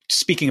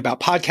speaking about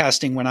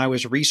podcasting, when I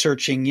was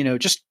researching,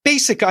 just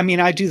basic, I mean,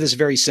 I do this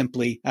very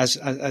simply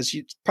as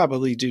you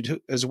probably do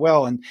as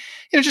well. And,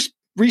 just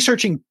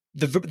researching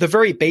the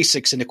very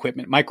basics in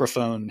equipment,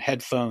 microphone,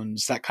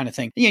 headphones, that kind of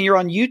thing. You're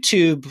on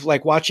YouTube,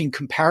 like watching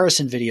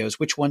comparison videos.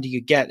 Which one do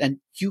you get? And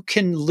it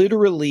can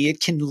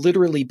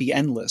literally be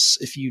endless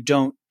if you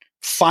don't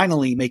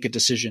finally make a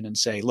decision and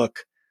say,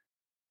 look,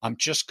 I'm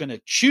just going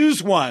to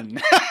choose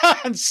one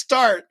and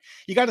start.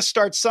 You got to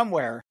start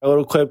somewhere. A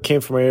little clip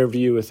came from my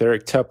interview with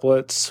Eric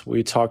Teplitz.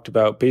 We talked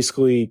about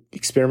basically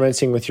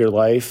experimenting with your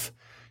life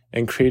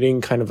and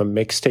creating kind of a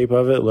mixtape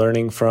of it,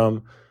 learning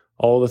from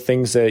all the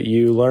things that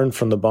you learned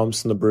from the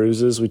bumps and the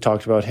bruises. We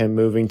talked about him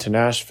moving to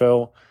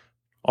Nashville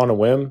on a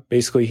whim.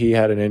 Basically, he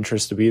had an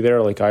interest to be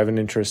there, like I have an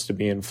interest to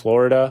be in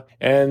Florida.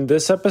 And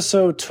this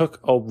episode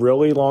took a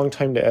really long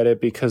time to edit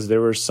because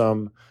there were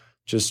some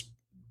just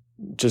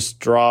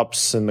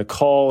drops in the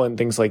call and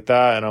things like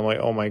that. And I'm like,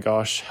 oh my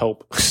gosh,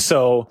 help.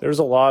 So there's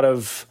a lot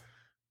of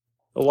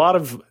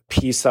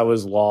piece that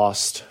was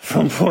lost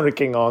from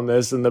working on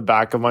this in the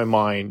back of my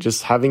mind,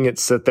 just having it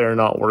sit there and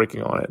not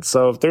working on it.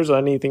 So if there's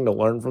anything to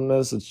learn from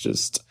this, it's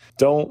just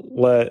don't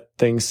let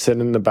things sit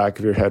in the back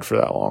of your head for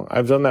that long.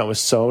 I've done that with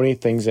so many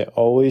things. It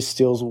always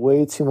steals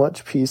way too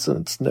much peace and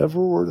it's never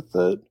worth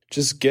it.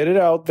 Just get it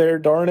out there,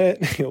 darn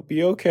it. You'll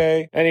be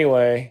okay.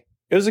 Anyway,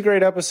 it was a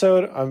great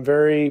episode. I'm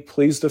very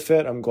pleased with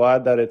it. I'm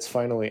glad that it's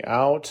finally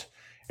out.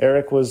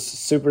 Eric was a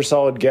super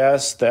solid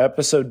guest. The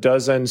episode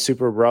does end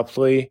super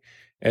abruptly,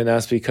 and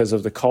that's because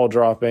of the call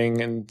dropping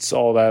and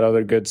all that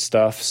other good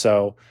stuff.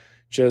 So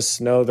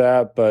just know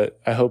that, but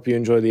I hope you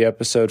enjoy the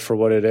episode for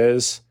what it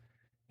is,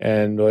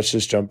 and let's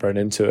just jump right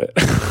into it.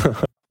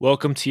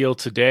 Welcome to Yield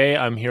Today.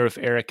 I'm here with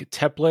Eric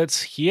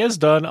Teplitz. He has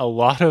done a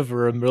lot of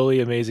really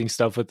amazing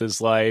stuff with his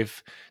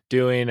life,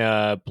 doing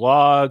a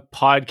blog,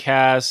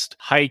 podcast,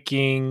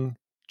 hiking,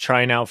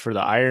 trying out for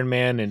the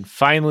Ironman, and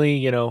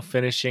finally,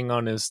 finishing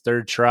on his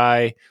third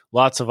try.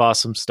 Lots of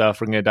awesome stuff.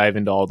 We're going to dive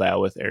into all that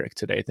with Eric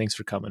today. Thanks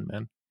for coming,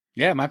 man.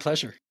 Yeah, my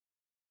pleasure.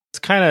 Let's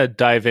kind of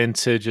dive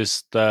into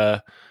just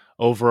the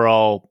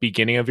overall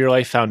beginning of your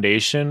life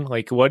foundation.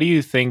 Like, what do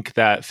you think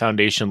that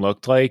foundation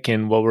looked like,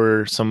 and what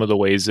were some of the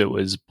ways it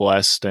was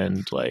blessed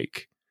and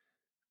like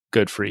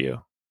good for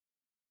you?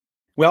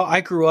 Well,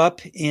 I grew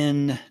up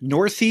in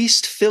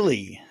Northeast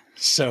Philly.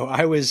 So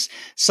I was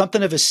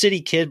something of a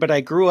city kid, but I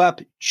grew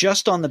up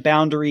just on the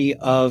boundary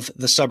of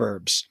the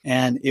suburbs.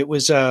 And it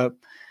was a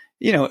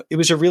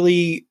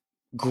really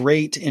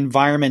great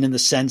environment in the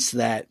sense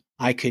that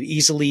I could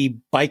easily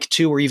bike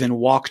to or even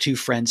walk to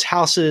friends'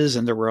 houses.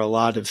 And there were a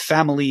lot of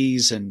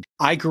families. And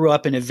I grew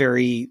up in a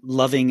very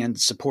loving and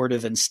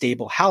supportive and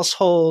stable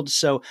household.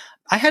 So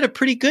I had a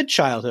pretty good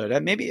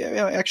childhood, maybe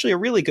actually a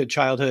really good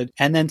childhood.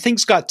 And then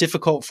things got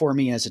difficult for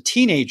me as a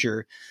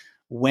teenager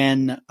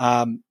when,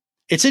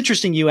 it's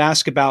interesting you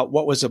ask about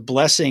what was a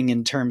blessing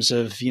in terms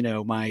of,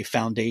 my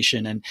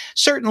foundation, and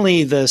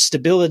certainly the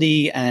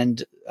stability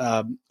and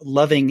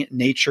loving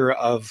nature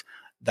of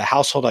the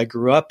household I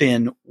grew up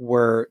in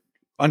were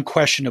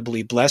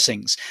unquestionably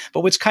blessings.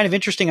 But what's kind of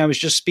interesting, I was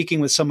just speaking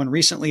with someone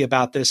recently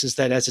about this, is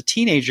that as a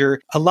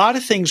teenager, a lot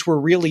of things were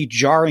really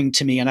jarring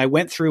to me. And I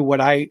went through what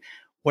I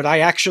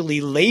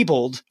actually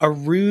labeled a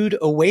rude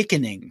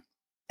awakening.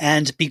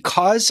 And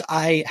because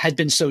I had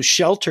been so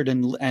sheltered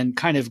and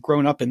kind of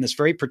grown up in this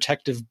very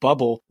protective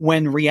bubble,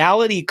 when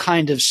reality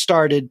kind of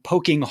started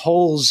poking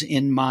holes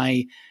in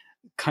my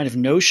kind of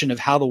notion of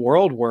how the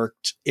world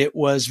worked, it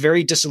was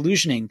very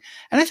disillusioning.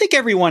 And I think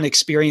everyone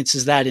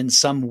experiences that in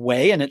some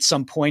way and at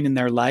some point in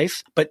their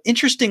life. But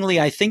interestingly,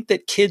 I think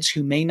that kids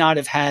who may not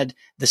have had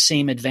the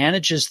same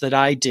advantages that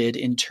I did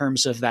in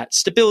terms of that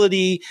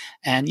stability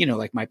and,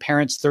 like my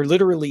parents, they're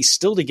literally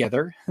still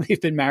together.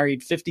 They've been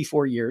married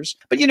 54 years.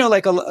 But,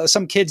 like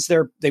some kids,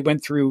 they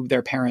went through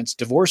their parents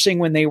divorcing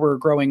when they were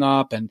growing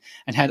up and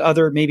had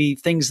other maybe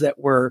things that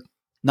were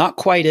not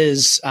quite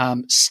as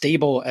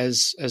stable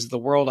as the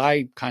world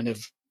I kind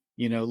of,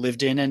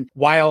 lived in. And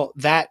while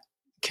that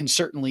can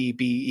certainly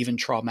be even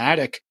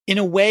traumatic, in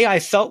a way, I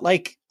felt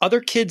like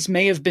other kids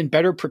may have been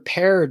better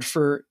prepared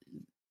for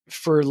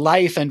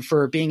life and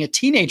for being a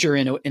teenager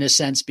in a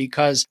sense,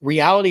 because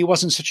reality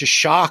wasn't such a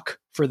shock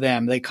for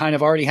them. They kind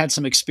of already had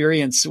some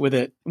experience with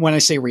it. When I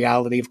say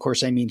reality, of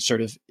course, I mean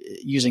sort of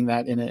using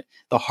that in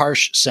the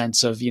harsh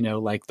sense of,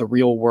 like the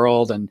real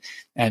world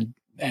and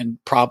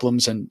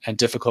problems and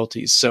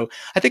difficulties. So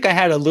I think I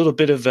had a little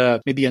bit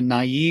of maybe a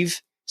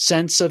naive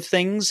sense of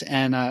things.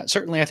 And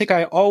certainly I think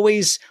I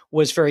always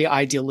was very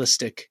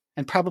idealistic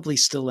and probably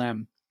still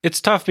am. It's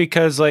tough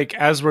because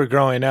as we're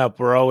growing up,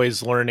 we're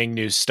always learning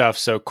new stuff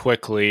so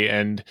quickly.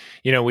 And,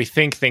 we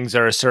think things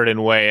are a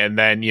certain way. And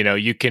then,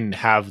 you can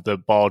have the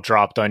ball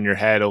dropped on your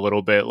head a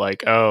little bit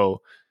like,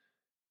 oh,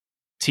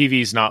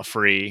 TV's not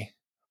free,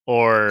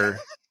 or,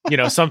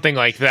 something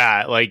like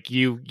that. Like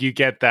you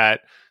get that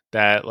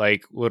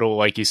little,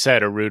 like you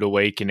said, a rude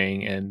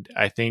awakening. And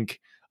I think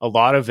a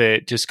lot of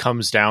it just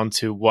comes down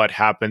to what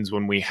happens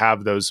when we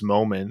have those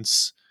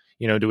moments.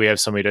 Do we have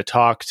somebody to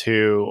talk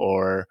to,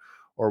 or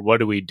or what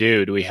do we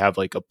do? Do we have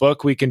like a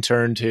book we can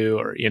turn to,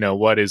 or,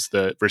 what is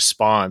the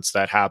response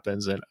that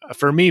happens? And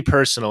for me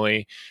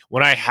personally,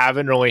 when I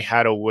haven't really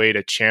had a way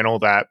to channel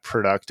that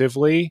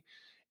productively,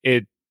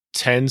 it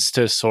tends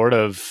to sort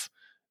of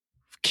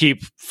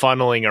keep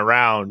funneling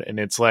around, and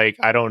it's like,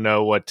 I don't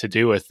know what to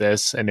do with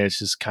this. And it's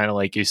just kind of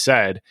like you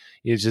said,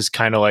 it's just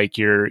kind of like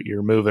you're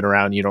moving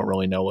around. You don't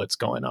really know what's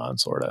going on,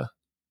 sort of.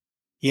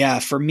 Yeah,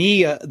 for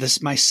me,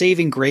 my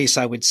saving grace,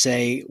 I would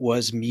say,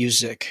 was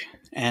music.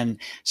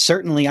 And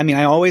certainly, I mean,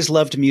 I always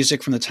loved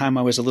music from the time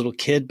I was a little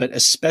kid, but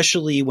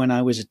especially when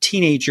I was a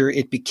teenager,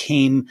 it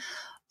became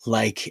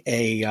like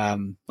a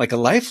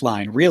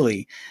lifeline,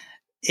 really,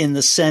 in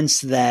the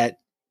sense that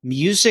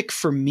music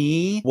for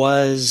me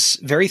was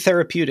very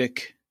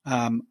therapeutic.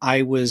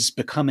 I was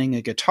becoming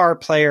a guitar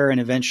player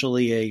and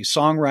eventually a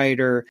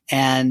songwriter.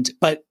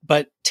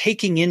 But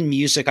taking in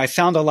music, I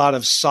found a lot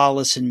of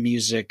solace in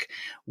music,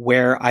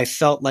 where I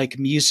felt like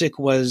music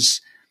was,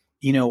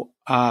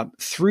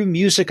 through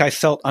music, I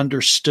felt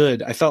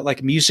understood. I felt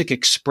like music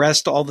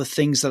expressed all the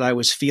things that I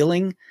was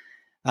feeling.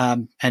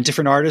 And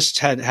different artists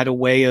had a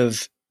way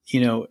of,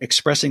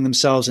 expressing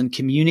themselves and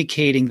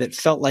communicating that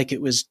felt like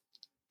it was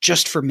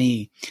just for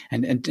me,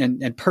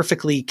 and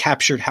perfectly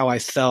captured how I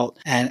felt,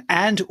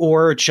 and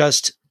or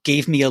just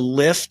gave me a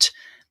lift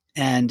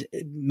and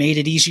made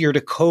it easier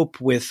to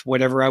cope with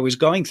whatever I was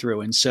going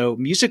through. And so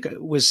music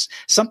was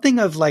something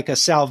of like a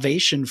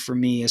salvation for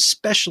me,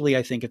 especially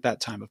I think at that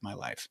time of my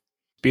life.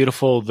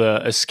 Beautiful,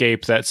 the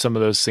escape that some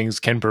of those things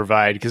can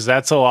provide, because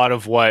that's a lot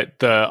of what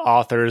the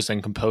authors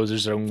and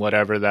composers and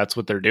whatever, that's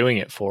what they're doing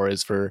it for,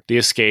 is for the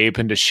escape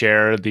and to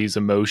share these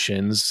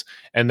emotions.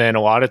 And then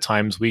a lot of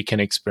times we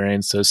can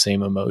experience those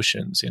same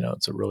emotions.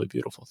 It's a really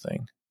beautiful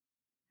thing.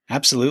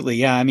 Absolutely.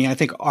 Yeah. I mean, I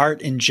think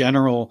art in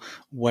general,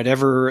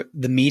 whatever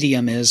the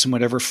medium is and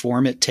whatever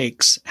form it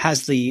takes,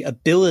 has the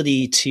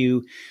ability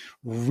to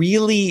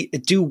really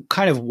do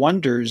kind of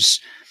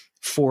wonders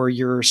for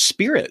your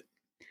spirit.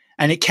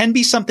 And it can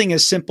be something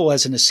as simple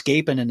as an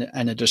escape and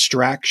a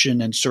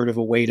distraction, and sort of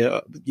a way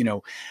to,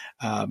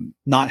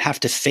 not have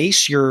to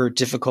face your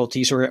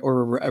difficulties or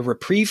a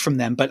reprieve from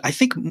them. But I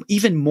think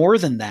even more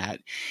than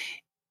that,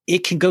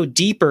 it can go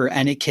deeper,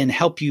 and it can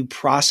help you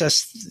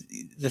process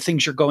the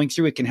things you're going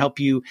through. It can help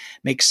you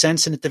make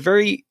sense, and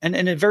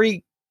in a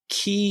very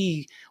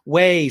key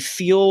way,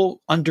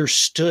 feel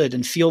understood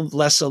and feel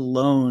less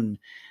alone.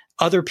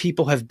 Other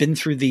people have been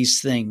through these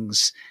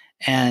things.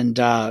 And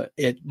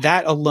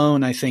that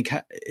alone, I think,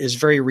 is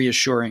very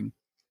reassuring.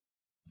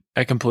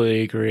 I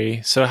completely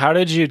agree. So how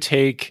did you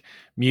take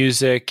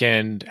music,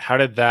 and how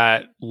did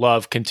that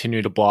love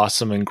continue to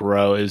blossom and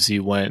grow as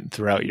you went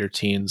throughout your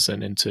teens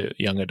and into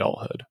young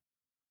adulthood?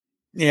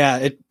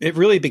 Yeah, it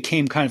really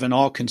became kind of an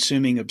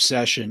all-consuming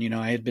obsession.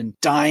 I had been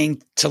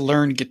dying to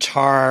learn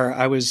guitar.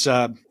 I was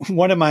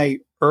one of my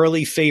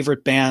early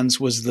favorite bands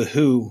was The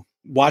Who.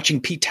 Watching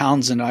Pete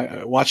Townsend,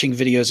 watching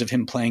videos of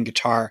him playing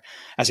guitar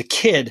as a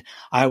kid,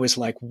 I was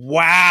like,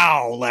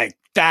 wow, like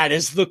that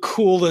is the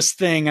coolest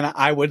thing. And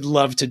I would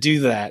love to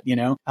do that,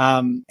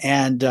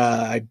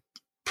 I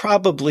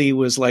probably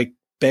was like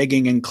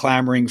begging and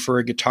clamoring for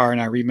a guitar.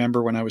 And I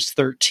remember when I was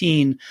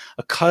 13,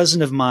 a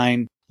cousin of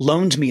mine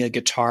loaned me a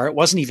guitar. It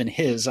wasn't even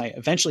his. I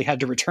eventually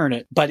had to return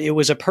it, but it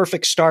was a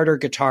perfect starter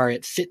guitar.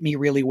 It fit me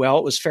really well.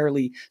 It was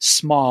fairly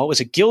small. It was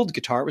a Guild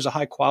guitar. It was a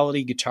high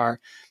quality guitar,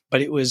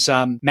 but it was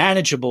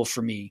manageable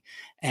for me.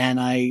 And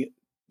I,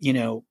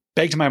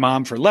 begged my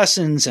mom for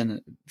lessons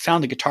and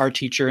found a guitar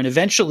teacher, and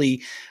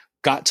eventually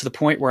got to the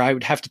point where I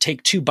would have to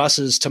take 2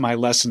 buses to my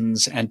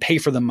lessons and pay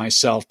for them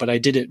myself. But I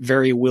did it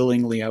very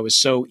willingly. I was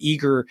so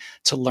eager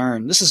to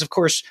learn. This is, of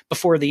course,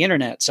 before the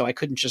internet, so I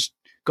couldn't just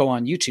go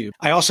on YouTube.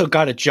 I also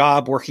got a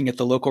job working at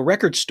the local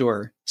record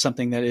store,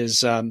 something that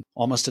is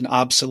almost an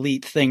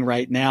obsolete thing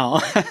right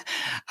now.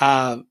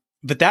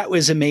 But that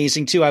was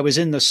amazing too. I was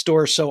in the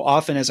store so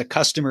often as a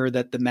customer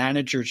that the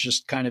manager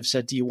just kind of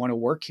said, "Do you want to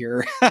work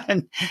here?"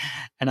 and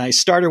I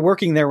started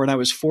working there when I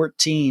was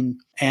 14.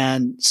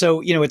 And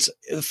so, it's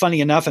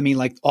funny enough. I mean,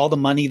 like all the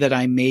money that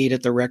I made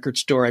at the record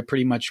store, I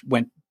pretty much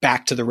went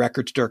back to the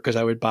record store because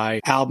I would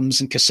buy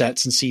albums and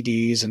cassettes and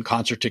CDs and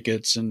concert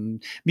tickets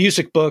and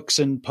music books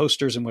and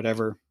posters and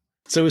whatever.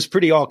 So it was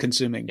pretty all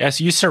consuming.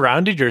 Yes, you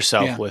surrounded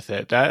yourself with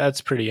it.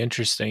 That's pretty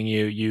interesting.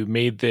 You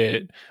made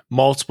the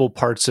multiple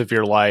parts of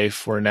your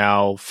life were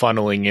now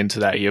funneling into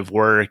that. You have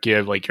work, you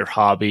have like your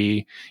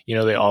hobby,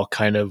 they all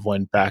kind of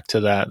went back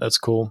to that. That's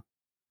cool.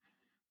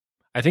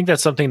 I think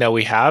that's something that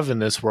we have in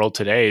this world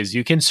today is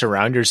you can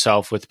surround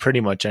yourself with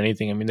pretty much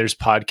anything. I mean, there's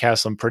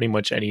podcasts on pretty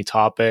much any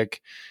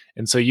topic.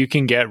 And so you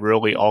can get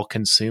really all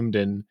consumed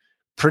in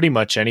pretty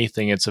much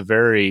anything. It's a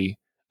very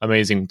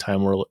amazing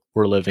time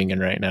we're living in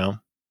right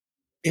now.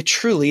 It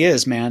truly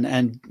is, man.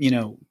 And,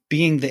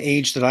 being the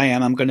age that I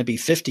am, I'm going to be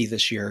 50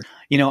 this year.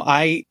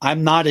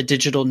 I'm not a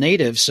digital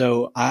native,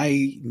 so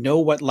I know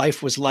what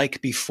life was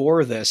like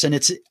before this. And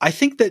I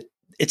think that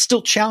it's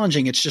still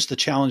challenging. It's just the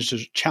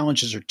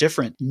challenges are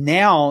different.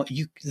 Now,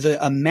 the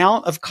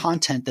amount of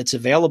content that's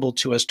available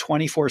to us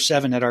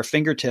 24/7 at our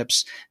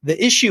fingertips,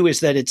 the issue is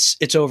that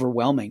it's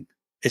overwhelming.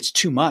 it's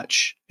too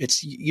much.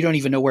 You don't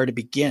even know where to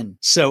begin.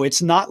 So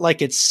it's not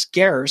like it's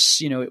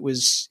scarce.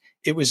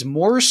 It was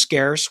more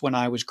scarce when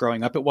I was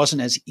growing up. It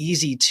wasn't as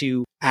easy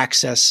to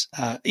access.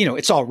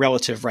 It's all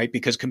relative, right?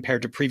 Because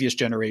compared to previous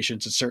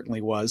generations, it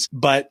certainly was.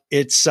 But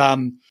it's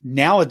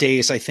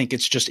nowadays, I think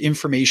it's just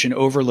information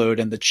overload.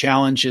 And the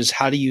challenge is,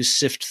 how do you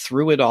sift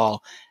through it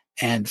all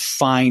and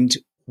find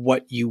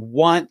what you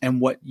want and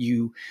what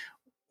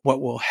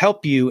will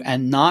help you,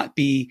 and not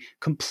be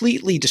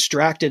completely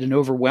distracted and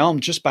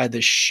overwhelmed just by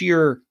the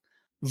sheer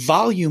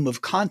volume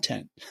of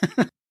content.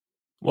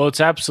 Well,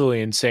 it's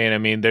absolutely insane. I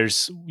mean,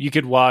 you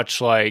could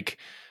watch like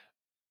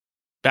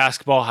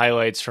basketball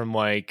highlights from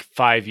like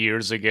 5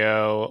 years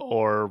ago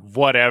or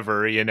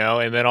whatever,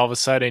 and then all of a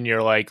sudden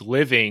you're like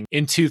living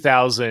in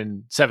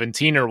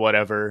 2017 or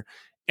whatever.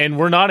 And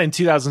we're not in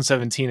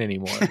 2017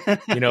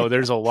 anymore.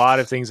 There's a lot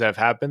of things that have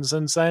happened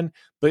since then,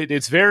 but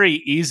it's very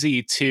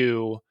easy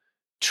to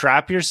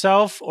trap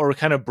yourself or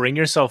kind of bring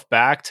yourself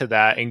back to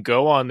that and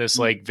go on this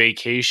like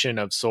vacation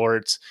of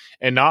sorts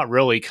and not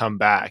really come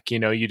back.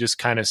 You just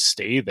kind of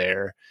stay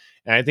there.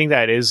 And I think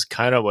that is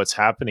kind of what's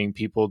happening.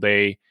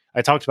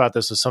 I talked about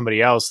this with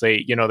somebody else.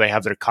 They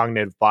have their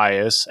cognitive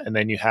bias, and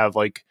then you have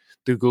like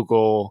the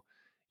Google,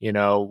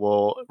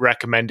 will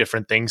recommend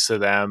different things to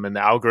them and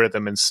the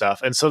algorithm and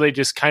stuff. And so they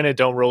just kind of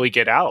don't really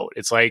get out.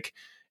 It's like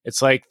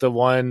the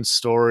one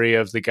story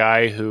of the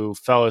guy who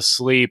fell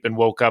asleep and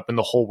woke up and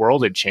the whole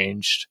world had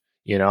changed.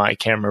 I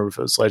can't remember if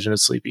it was Legend of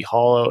Sleepy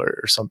Hollow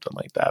or something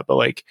like that. But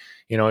like,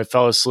 he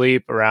fell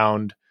asleep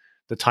around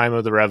the time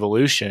of the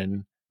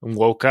revolution and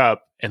woke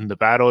up and the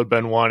battle had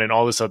been won and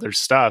all this other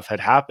stuff had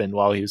happened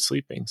while he was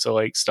sleeping. So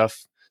like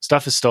stuff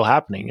is still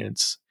happening, and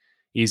it's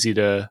easy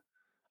to,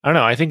 I don't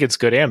know. I think it's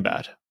good and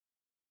bad.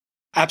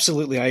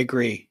 Absolutely. I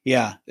agree.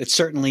 Yeah, it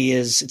certainly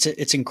is.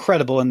 It's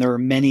incredible. And there are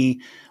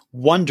many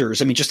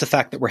wonders. I mean, just the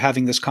fact that we're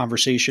having this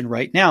conversation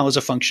right now is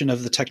a function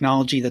of the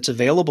technology that's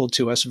available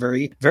to us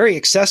very, very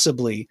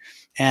accessibly.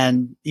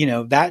 And,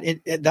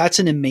 that's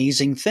an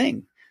amazing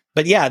thing.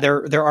 But yeah,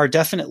 there are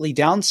definitely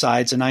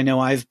downsides. And I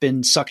know I've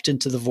been sucked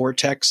into the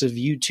vortex of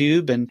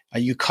YouTube, and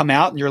you come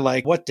out and you're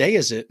like, what day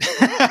is it?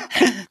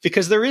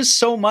 Because there is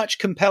so much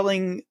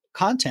compelling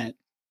content.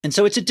 And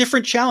so it's a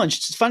different challenge.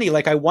 It's funny.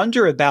 Like, I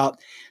wonder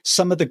about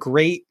some of the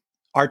great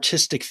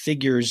artistic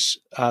figures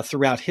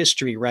throughout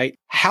history, right?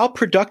 How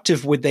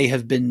productive would they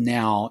have been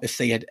now if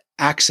they had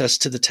access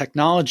to the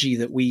technology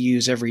that we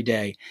use every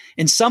day?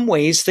 In some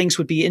ways, things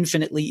would be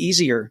infinitely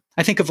easier.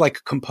 I think of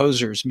like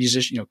composers,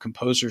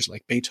 composers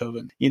like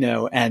Beethoven,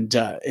 and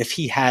if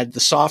he had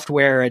the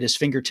software at his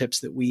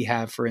fingertips that we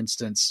have, for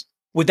instance,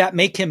 would that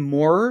make him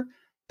more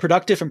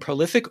productive and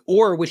prolific,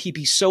 or would he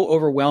be so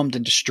overwhelmed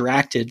and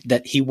distracted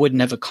that he wouldn't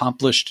have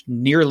accomplished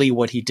nearly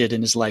what he did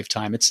in his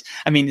lifetime? It's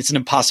an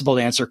impossible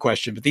to answer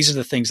question, but these are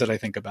the things that I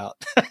think about.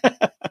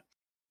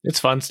 It's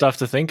fun stuff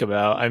to think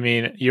about. I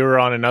mean, you were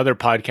on another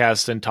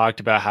podcast and talked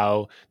about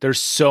how there's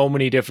so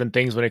many different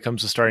things when it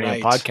comes to starting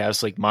a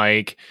podcast, like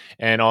Mike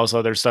and all this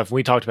other stuff.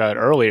 We talked about it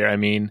earlier. I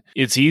mean,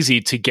 it's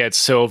easy to get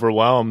so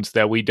overwhelmed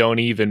that we don't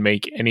even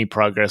make any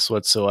progress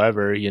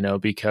whatsoever,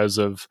 because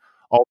of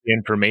all the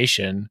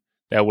information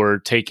that we're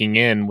taking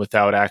in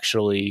without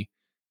actually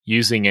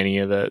using any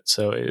of it.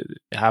 So it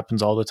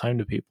happens all the time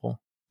to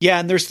people. Yeah,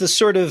 and there's this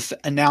sort of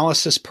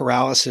analysis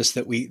paralysis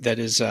that we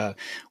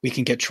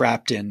can get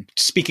trapped in.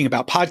 Speaking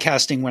about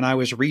podcasting, when I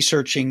was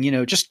researching,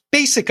 just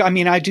basic. I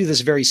mean, I do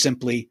this very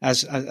simply,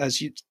 as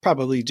you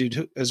probably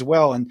do as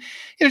well, and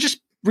just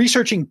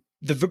researching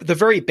the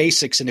very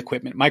basics in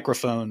equipment,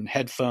 microphone,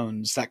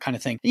 headphones, that kind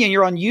of thing.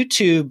 You're on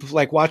YouTube,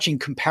 like watching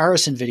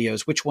comparison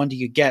videos. Which one do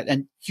you get?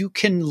 And it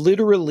can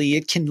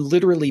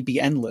literally be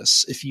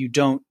endless if you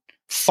don't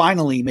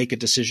finally make a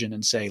decision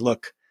and say,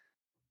 look,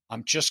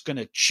 I'm just going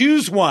to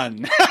choose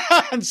one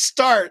and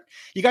start.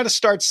 You got to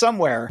start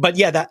somewhere. But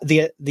yeah,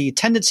 the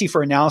tendency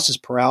for analysis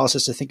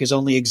paralysis, I think, is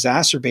only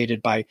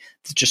exacerbated by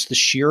just the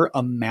sheer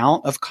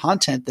amount of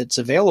content that's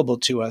available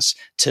to us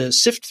to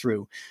sift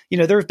through.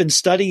 There have been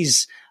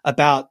studies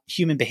about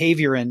human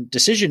behavior and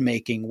decision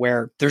making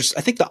where there's,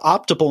 I think, the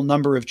optimal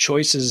number of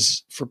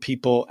choices for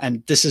people.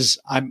 And this is,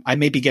 I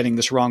may be getting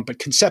this wrong, but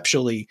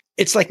conceptually,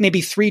 it's like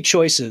maybe 3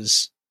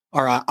 choices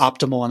are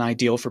optimal and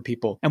ideal for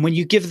people. And when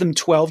you give them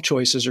 12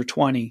 choices or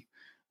 20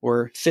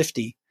 or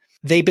 50,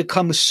 they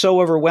become so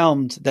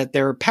overwhelmed that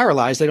they're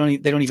paralyzed. They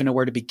don't even know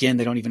where to begin.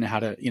 They don't even know how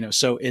to,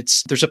 so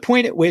there's a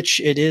point at which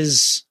it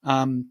is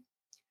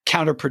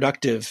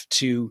counterproductive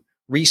to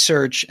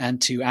research and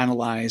to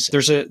analyze.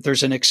 There's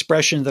an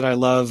expression that I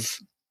love,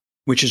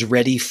 which is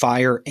ready,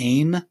 fire,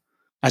 aim,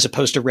 as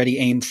opposed to ready,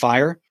 aim,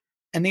 fire.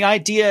 And the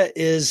idea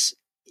is,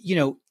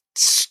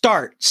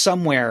 start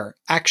somewhere,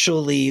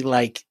 actually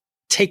like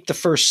take the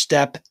first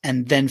step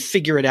and then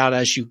figure it out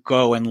as you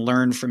go and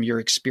learn from your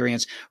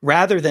experience,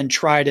 rather than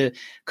try to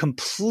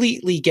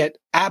completely get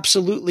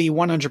absolutely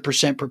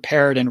 100%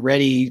 prepared and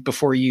ready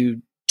before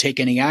you take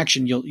any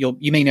action.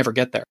 You may never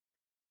get there.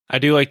 I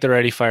do like the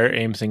ready, fire,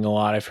 aim thing a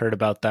lot. I've heard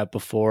about that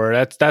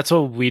before. That's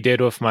what we did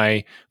with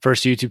my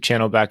first YouTube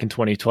channel back in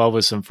 2012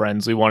 with some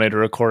friends. We wanted to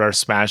record our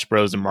Smash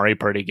Bros. And Mario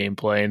Party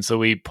gameplay. And so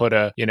we put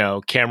a,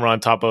 camera on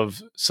top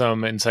of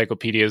some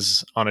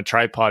encyclopedias on a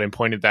tripod and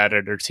pointed that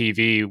at our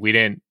TV. We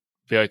didn't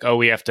be like, oh,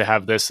 we have to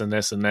have this and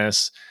this and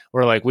this.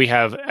 We're like, we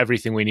have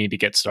everything we need to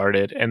get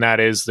started. And that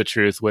is the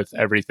truth with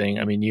everything.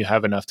 I mean, you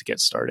have enough to get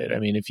started. I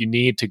mean, if you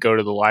need to go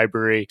to the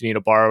library, you need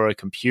to borrow a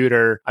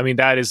computer. I mean,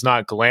 that is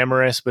not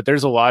glamorous, but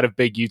there's a lot of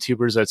big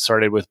YouTubers that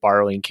started with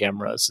borrowing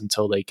cameras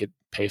until they could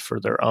pay for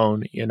their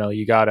own.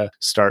 You got to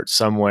start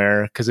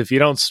somewhere, because if you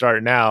don't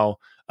start now,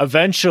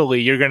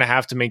 eventually you're going to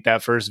have to make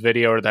that first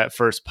video or that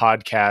first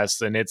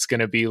podcast. And it's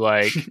going to be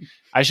like,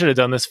 I should have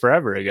done this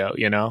forever ago,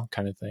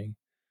 kind of thing.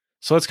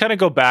 So let's kind of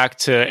go back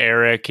to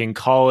Eric in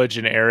college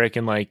and Eric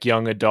in like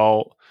young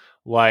adult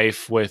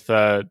life with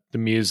the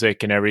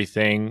music and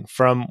everything.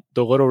 From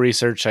the little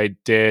research I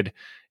did,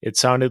 it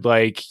sounded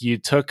like you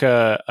took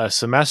a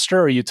semester,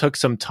 or you took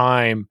some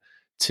time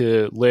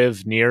to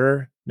live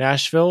near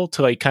Nashville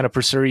to like kind of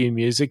pursue your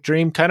music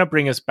dream. Kind of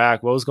bring us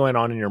back. What was going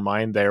on in your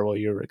mind there? What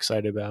you were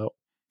excited about?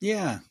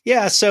 Yeah.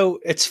 So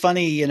it's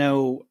funny,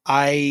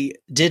 I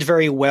did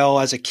very well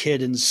as a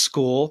kid in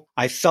school.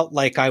 I felt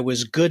like I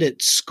was good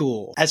at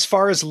school. As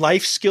far as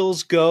life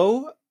skills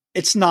go,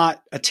 it's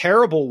not a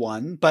terrible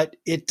one, but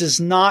it does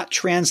not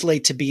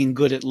translate to being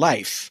good at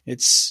life.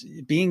 It's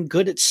being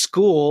good at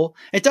school.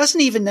 It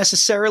doesn't even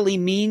necessarily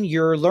mean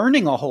you're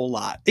learning a whole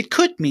lot. It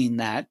could mean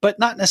that, but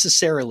not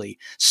necessarily.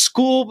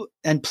 School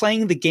and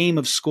playing the game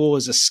of school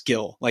is a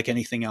skill like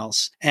anything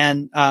else.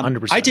 And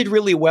I did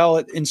really well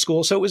in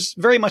school, so it was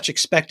very much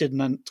expected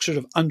and sort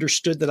of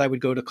understood that I would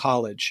go to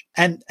college.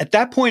 And at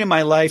that point in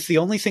my life, the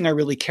only thing I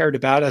really cared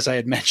about, as I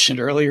had mentioned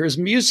earlier, is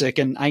music.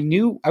 And I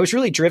knew I was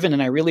really driven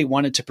and I really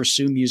wanted to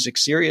pursue music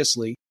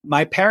seriously.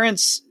 My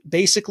parents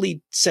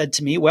basically said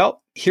to me,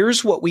 well,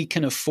 here's what we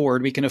can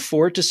afford. We can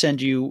afford to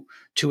send you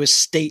to a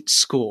state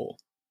school.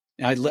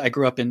 I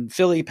grew up in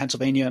Philly,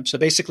 Pennsylvania. So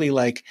basically,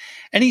 like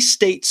any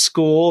state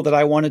school that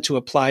I wanted to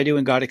apply to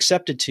and got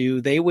accepted to,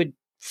 they would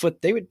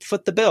foot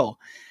the bill.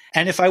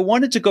 And if I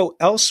wanted to go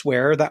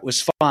elsewhere, that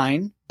was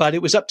fine. But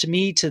it was up to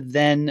me to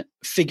then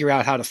figure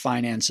out how to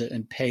finance it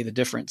and pay the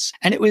difference.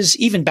 And it was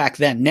even back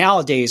then.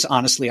 Nowadays,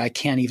 honestly, I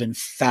can't even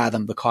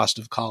fathom the cost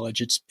of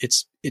college.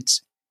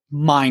 It's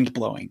mind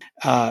blowing.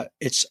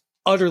 It's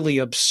utterly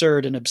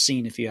absurd and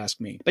obscene, if you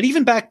ask me. But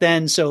even back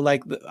then, so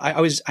like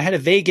I had a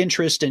vague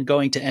interest in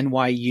going to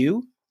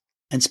NYU,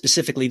 and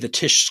specifically the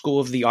Tisch School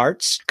of the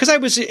Arts, because I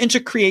was into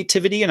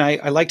creativity and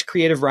I liked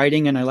creative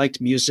writing and I liked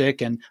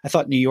music, and I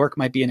thought New York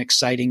might be an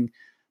exciting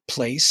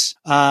place.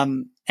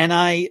 And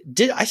I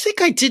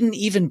think I didn't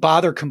even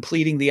bother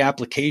completing the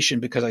application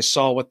because I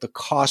saw what the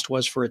cost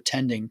was for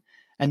attending.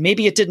 And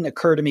maybe it didn't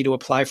occur to me to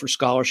apply for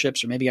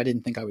scholarships, or maybe I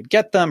didn't think I would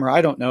get them, or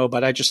I don't know,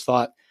 but I just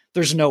thought,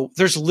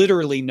 there's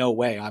literally no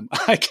way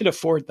I can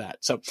afford that.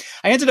 So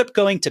I ended up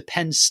going to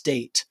Penn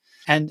State.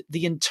 And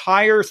the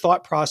entire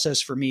thought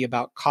process for me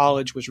about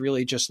college was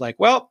really just like,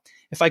 well,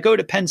 if I go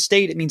to Penn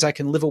State, it means I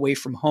can live away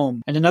from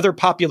home. And another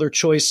popular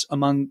choice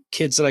among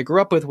kids that I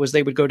grew up with was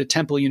they would go to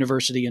Temple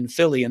University in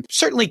Philly. And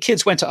certainly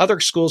kids went to other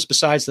schools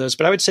besides those,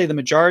 but I would say the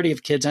majority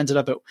of kids ended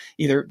up at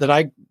either that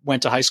I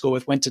went to high school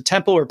with went to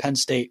Temple or Penn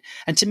State.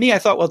 And to me, I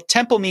thought, well,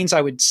 Temple means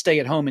I would stay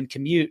at home and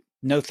commute.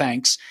 No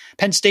thanks.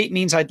 Penn State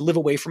means I'd live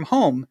away from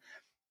home.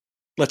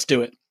 Let's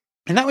do it.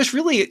 And that was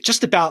really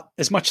just about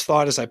as much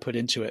thought as I put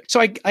into it.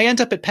 So I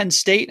end up at Penn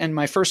State, and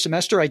my first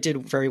semester I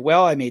did very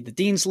well. I made the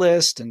dean's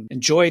list and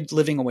enjoyed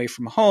living away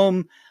from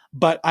home.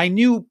 But I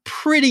knew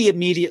pretty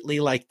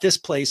immediately, like, this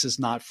place is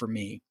not for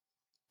me.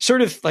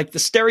 Sort of like the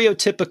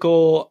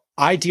stereotypical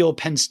ideal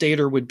Penn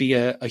Stater would be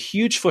a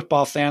huge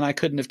football fan. I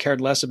couldn't have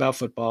cared less about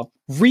football.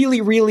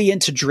 Really, really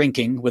into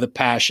drinking with a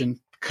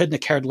passion. Couldn't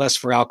have cared less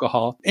for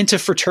alcohol. Into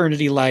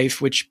fraternity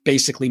life, which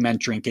basically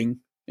meant drinking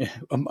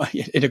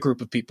in a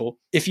group of people.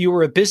 If you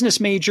were a business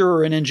major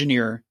or an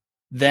engineer,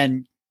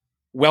 then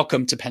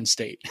welcome to Penn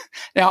State.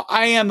 Now,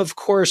 I am, of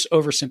course,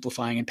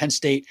 oversimplifying, and Penn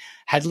State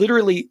had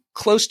literally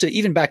close to,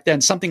 even back then,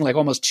 something like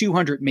almost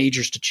 200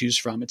 majors to choose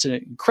from. It's an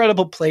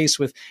incredible place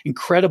with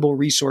incredible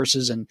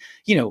resources, and,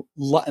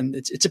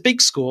 it's a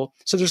big school.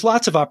 So there's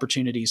lots of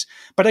opportunities,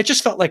 but I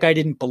just felt like I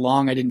didn't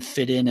belong. I didn't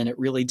fit in, and it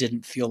really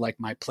didn't feel like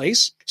my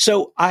place.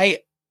 So I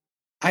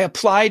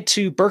applied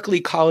to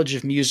Berklee College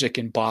of Music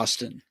in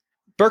Boston.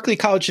 Berklee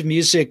College of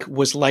Music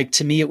was like,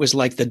 to me, it was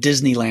like the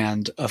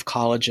Disneyland of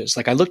colleges.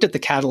 Like, I looked at the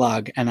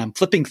catalog and I'm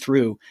flipping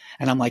through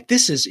and I'm like,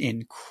 this is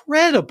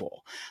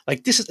incredible.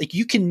 Like, this is like,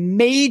 you can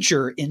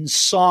major in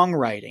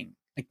songwriting.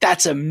 Like,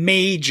 that's a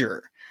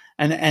major.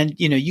 And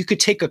you could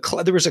take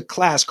there was a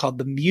class called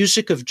the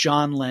Music of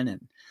John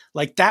Lennon.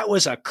 Like, that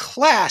was a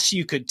class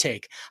you could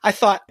take. I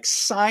thought,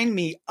 sign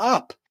me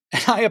up.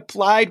 And I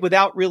applied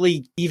without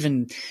really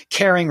even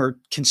caring or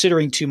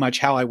considering too much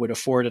how I would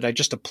afford it. I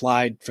just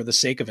applied for the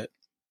sake of it.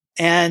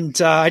 And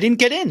I didn't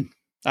get in.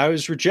 I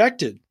was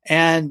rejected.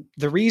 And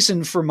the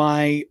reason for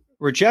my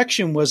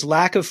rejection was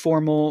lack of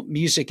formal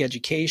music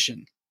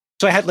education.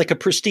 So I had like a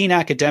pristine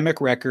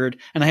academic record,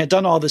 and I had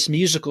done all this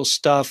musical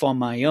stuff on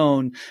my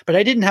own, but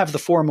I didn't have the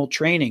formal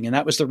training. And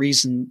that was the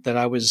reason that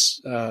I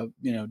was,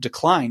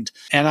 declined.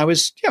 And I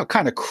was,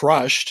 kind of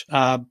crushed.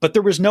 But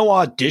there was no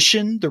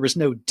audition. There was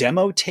no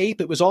demo tape.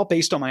 It was all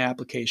based on my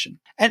application.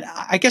 And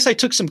I guess I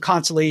took some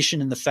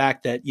consolation in the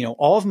fact that,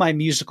 all of my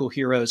musical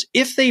heroes,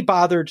 if they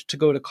bothered to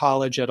go to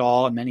college at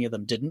all, and many of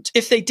them didn't,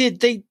 if they did,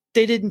 they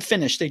didn't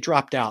finish. They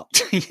dropped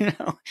out,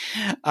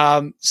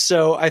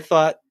 So I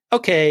thought,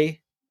 okay,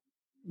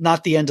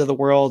 not the end of the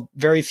world.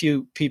 Very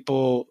few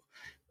people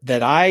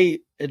that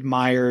I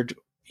admired,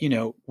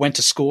 went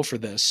to school for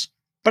this.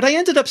 But I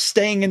ended up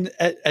staying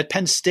at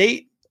Penn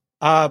State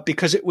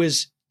because it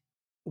was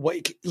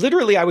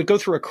literally I would go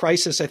through a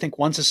crisis, I think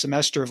once a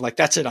semester of like,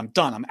 that's it, I'm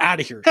done, I'm out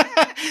of here.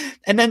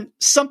 And then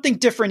something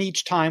different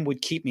each time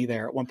would keep me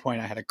there. At one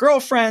point I had a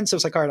girlfriend, so I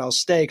was like, all right, I'll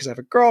stay because I have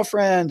a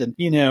girlfriend. And,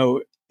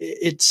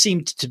 it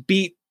seemed to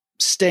beat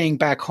staying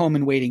back home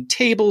and waiting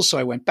tables. So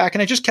I went back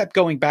and I just kept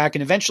going back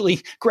and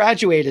eventually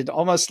graduated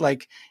almost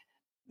like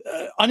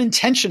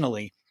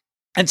unintentionally.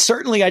 And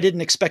certainly I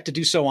didn't expect to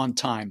do so on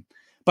time.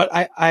 But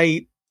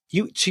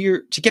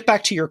to get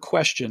back to your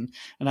question,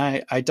 and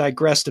I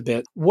digressed a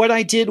bit. What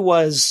I did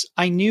was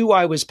I knew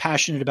I was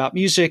passionate about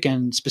music,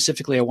 and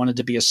specifically I wanted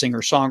to be a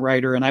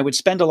singer-songwriter. And I would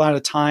spend a lot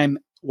of time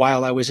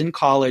while I was in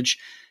college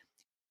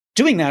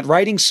doing that,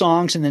 writing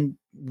songs and then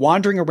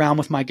wandering around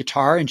with my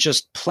guitar and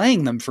just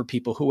playing them for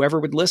people, whoever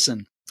would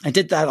listen. I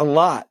did that a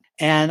lot.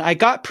 And I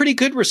got pretty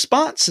good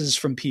responses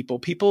from people.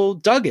 People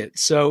dug it.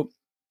 So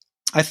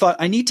I thought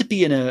I need to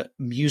be in a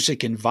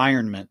music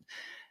environment.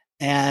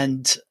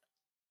 And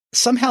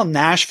somehow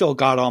Nashville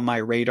got on my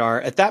radar.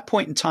 At that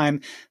point in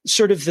time,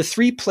 sort of the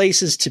three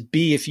places to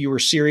be if you were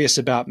serious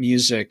about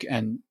music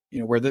and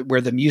where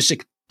the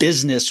music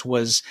business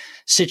was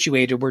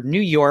situated were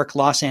New York,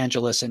 Los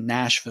Angeles, and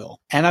Nashville.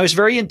 And I was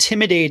very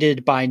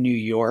intimidated by New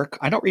York.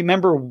 I don't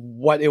remember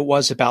what it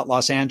was about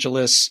Los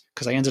Angeles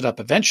because I ended up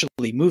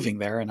eventually moving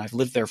there, and I've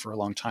lived there for a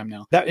long time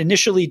now. That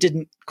initially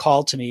didn't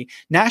call to me.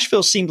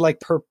 Nashville seemed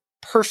like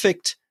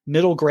perfect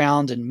middle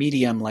ground and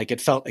medium, like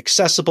it felt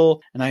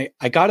accessible. And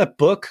I got a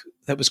book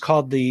that was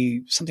called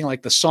something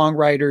like the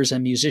Songwriters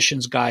and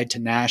Musicians Guide to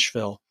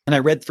Nashville. And I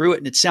read through it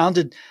and it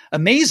sounded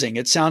amazing.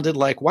 It sounded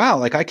like, wow,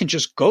 like I can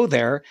just go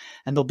there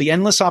and there'll be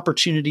endless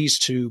opportunities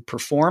to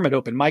perform at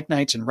open mic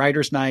nights and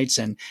writers' nights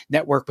and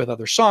network with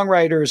other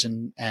songwriters.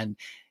 And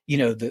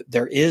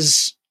there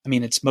is,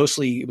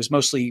 it was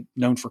mostly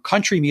known for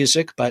country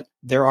music, but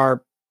there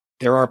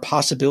are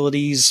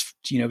possibilities,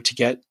 to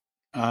get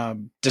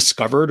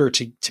discovered or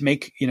to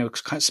make,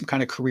 some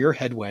kind of career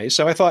headway.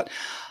 So I thought,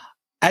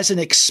 as an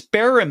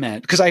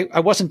experiment, because I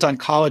wasn't done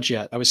college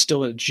yet, I was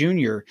still a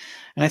junior,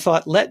 and I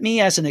thought, let me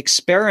as an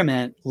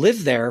experiment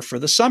live there for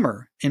the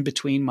summer in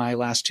between my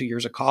last 2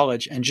 years of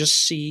college and just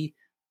see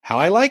how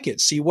I like it,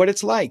 see what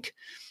it's like.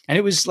 And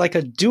it was like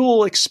a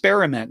dual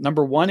experiment.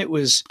 Number one, I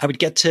would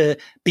get to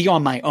be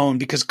on my own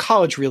because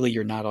college, really,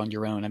 you're not on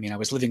your own. I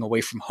was living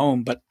away from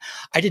home, but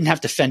I didn't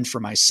have to fend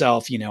for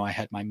myself. I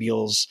had my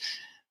meals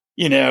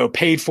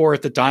paid for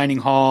at the dining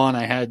hall, and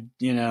I had,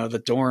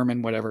 the dorm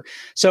and whatever.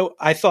 So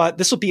I thought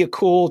this will be a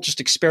cool just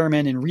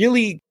experiment in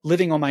really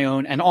living on my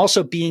own and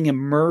also being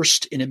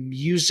immersed in a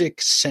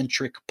music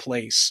centric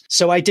place.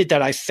 So I did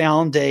that. I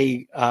found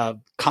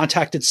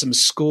contacted some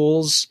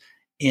schools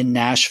in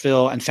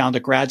Nashville and found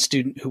a grad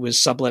student who was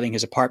subletting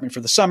his apartment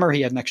for the summer.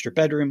 He had an extra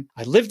bedroom.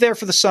 I lived there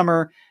for the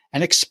summer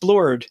and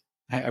explored.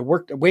 I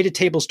waited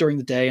tables during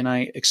the day and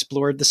I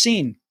explored the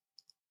scene.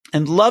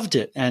 And loved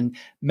it and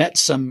met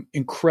some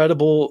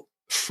incredible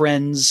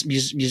friends,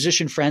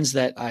 musician friends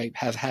that I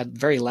have had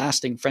very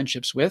lasting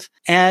friendships with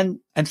and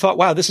thought,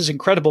 wow, this is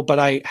incredible. But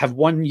I have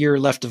 1 year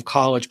left of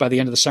college. By the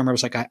end of the summer, I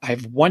was like, I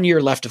have 1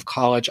 year left of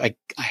college. I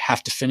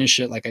have to finish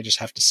it. Like I just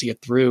have to see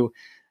it through.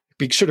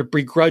 Sort of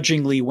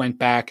begrudgingly went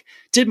back,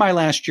 did my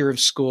last year of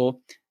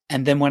school.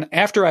 And then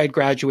after I had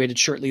graduated,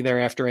 shortly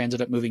thereafter, I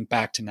ended up moving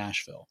back to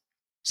Nashville.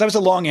 So that was a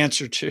long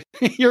answer to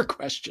your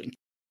question.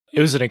 It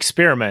was an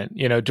experiment,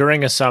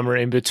 during a summer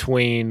in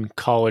between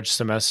college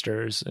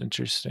semesters.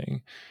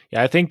 Interesting.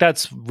 Yeah, I think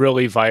that's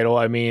really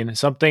vital.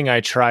 Something I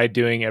tried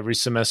doing every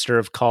semester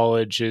of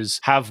college is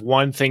have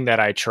one thing that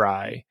I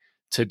try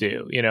to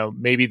do.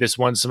 Maybe this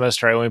one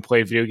semester I only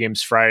played video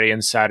games Friday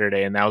and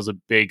Saturday, and that was a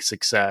big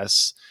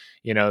success.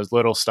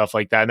 Little stuff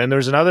like that. And then there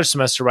was another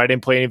semester where I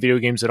didn't play any video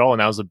games at all, and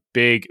that was a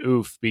big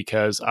oof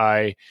because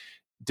I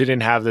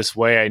didn't have this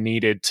way I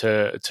needed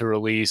to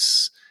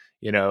release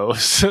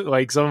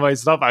like some of my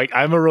stuff.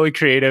 I'm a really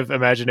creative,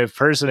 imaginative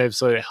person,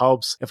 so it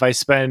helps if I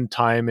spend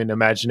time in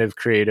imaginative,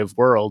 creative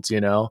worlds,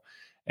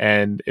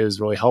 and it was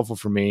really helpful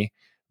for me.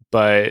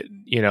 But,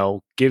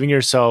 giving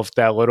yourself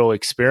that little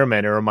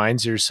experiment, it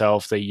reminds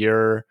yourself that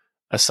you're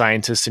a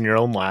scientist in your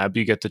own lab.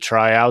 You get to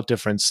try out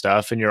different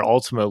stuff, and you're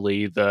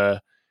ultimately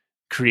the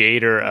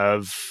creator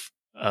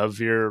of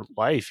your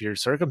life, your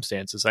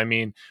circumstances.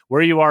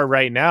 Where you are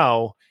right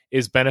now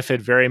is benefit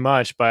very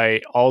much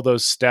by all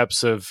those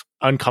steps of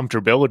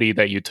uncomfortability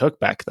that you took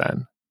back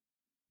then.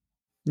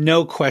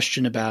 No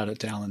question about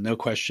it, Alan. No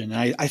question.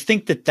 I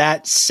think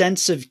that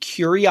sense of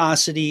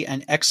curiosity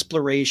and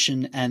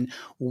exploration and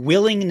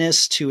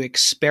willingness to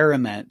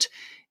experiment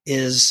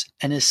is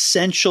an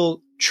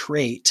essential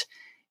trait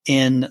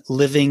in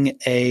living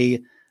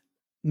a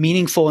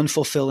meaningful and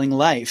fulfilling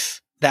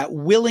life. That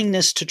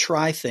willingness to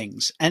try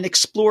things and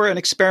explore and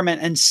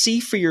experiment and see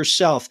for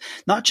yourself,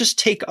 not just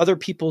take other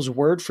people's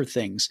word for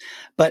things,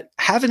 but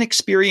have an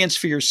experience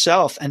for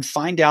yourself and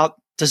find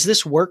out, does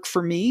this work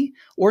for me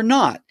or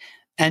not?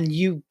 And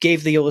you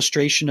gave the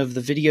illustration of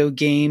the video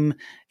game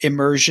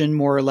immersion,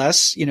 more or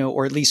less,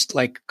 or at least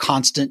like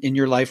constant in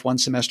your life, one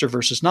semester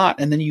versus not.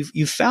 And then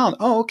you've found,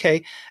 oh,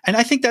 okay. And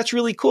I think that's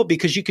really cool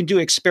because you can do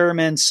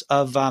experiments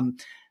of,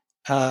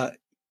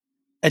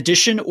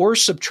 addition or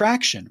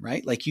subtraction,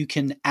 right? Like you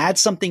can add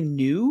something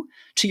new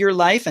to your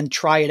life and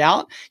try it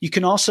out. You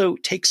can also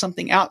take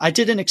something out. I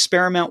did an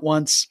experiment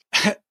once.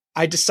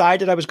 I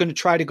decided I was going to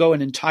try to go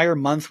an entire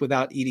month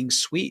without eating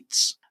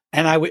sweets.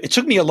 And it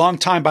took me a long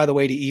time, by the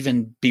way, to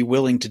even be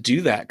willing to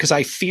do that because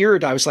I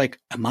feared, I was like,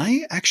 am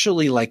I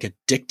actually like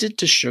addicted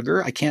to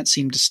sugar? I can't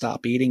seem to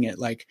stop eating it.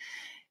 Like,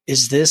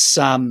 is this,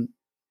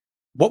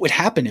 what would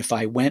happen if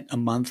I went a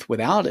month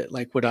without it?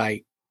 Like, would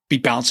I be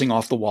bouncing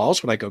off the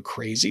walls? Would I go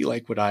crazy?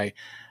 Like,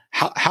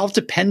 how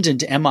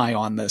dependent am I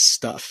on this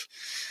stuff?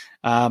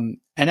 And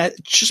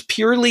just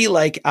purely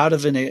like out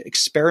of an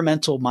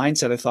experimental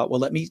mindset, I thought,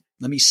 well, let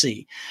me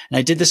see. And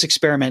I did this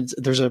experiment.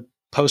 There's a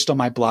post on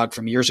my blog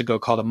from years ago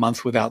called A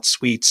Month Without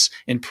Sweets,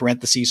 in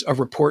parentheses, a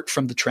report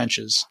from the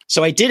trenches.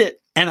 So I did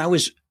it, and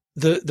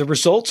the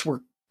results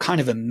were kind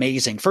of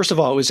amazing. First of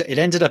all, it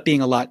ended up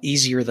being a lot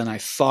easier than I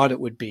thought it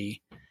would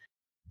be.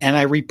 And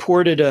I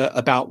reported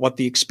about what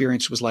the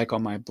experience was like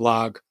on my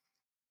blog.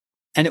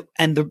 And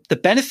the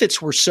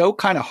benefits were so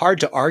kind of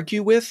hard to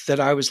argue with that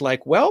I was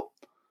like, well,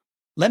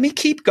 let me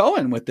keep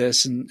going with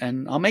this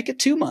and I'll make it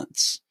 2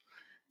 months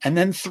and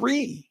then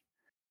 3.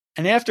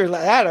 And after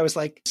that, I was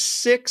like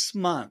 6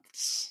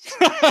 months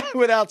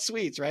without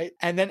sweets, right?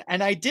 And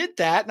I did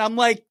that, and I'm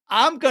like,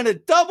 I'm going to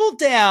double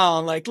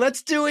down. Like,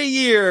 let's do a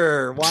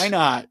year. Why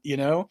not?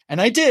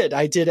 And I did,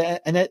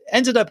 and I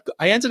ended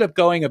up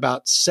going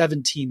about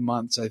 17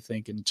 months, I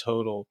think, in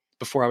total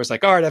before I was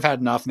like, all right, I've had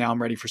enough. Now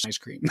I'm ready for some ice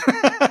cream.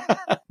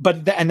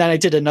 And then I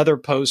did another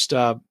post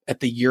at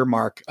the year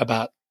mark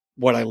about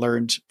what I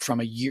learned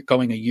from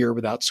going a year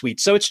without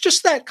sweets. So it's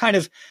just that kind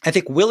of, I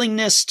think,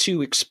 willingness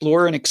to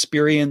explore and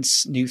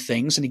experience new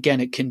things. And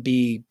again, it can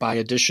be by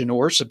addition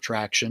or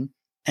subtraction,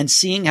 and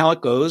seeing how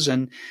it goes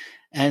and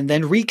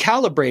then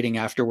recalibrating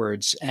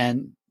afterwards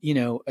and,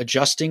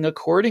 adjusting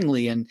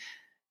accordingly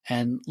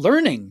and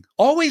learning,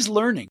 always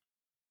learning.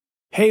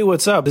 Hey,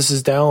 what's up? This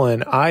is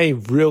Dallin. I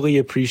really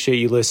appreciate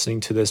you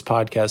listening to this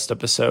podcast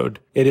episode.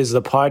 It is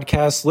the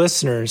podcast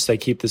listeners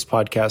that keep this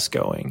podcast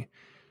going.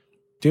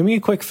 Do me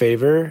a quick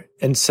favor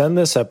and send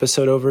this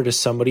episode over to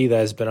somebody that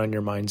has been on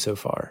your mind so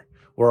far.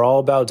 We're all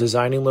about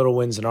designing little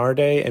wins in our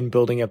day and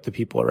building up the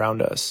people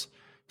around us.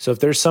 So if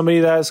there's somebody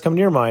that has come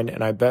to your mind,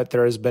 and I bet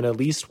there has been at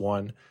least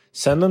one,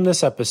 send them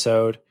this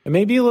episode and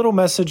maybe a little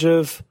message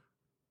of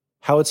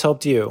how it's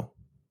helped you.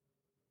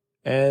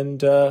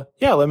 And let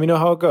me know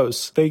how it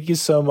goes. Thank you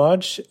so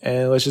much.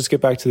 And let's just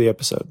get back to the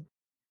episode.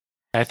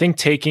 I think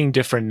taking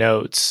different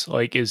notes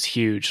is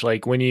huge.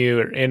 Like when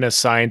you're in a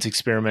science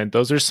experiment,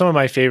 those are some of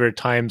my favorite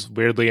times,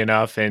 weirdly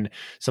enough. And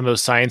some of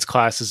those science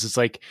classes, it's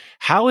like,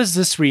 how is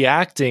this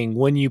reacting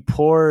when you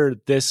pour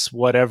this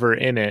whatever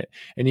in it?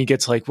 And you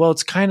get to well,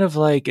 it's kind of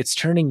like it's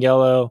turning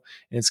yellow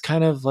and it's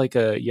kind of like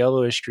a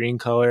yellowish green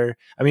color.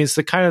 I mean, it's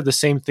the kind of the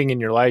same thing in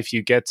your life.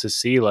 You get to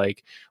see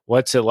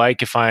what's it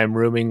like if I'm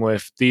rooming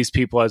with these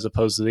people as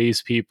opposed to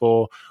these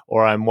people,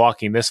 or I'm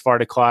walking this far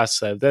to class,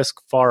 this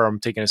far, or I'm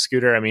taking a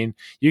scooter. I mean,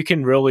 you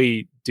can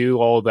really do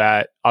all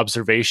that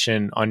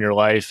observation on your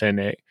life, and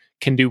it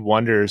can do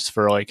wonders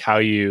for how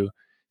you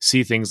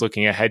see things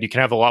looking ahead. You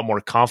can have a lot more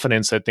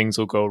confidence that things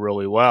will go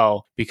really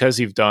well because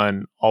you've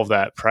done all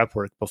that prep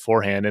work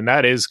beforehand. And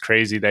that is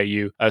crazy that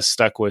you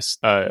stuck with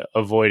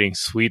avoiding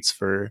sweets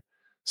for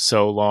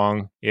so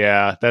long.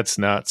 Yeah, that's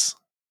nuts.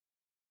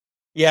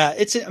 Yeah,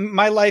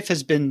 my life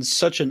has been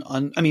such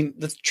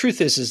the truth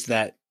is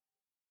that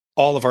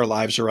all of our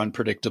lives are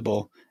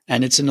unpredictable,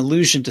 and it's an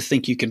illusion to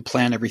think you can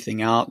plan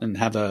everything out and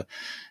have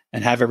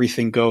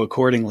everything go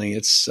accordingly.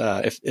 It's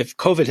if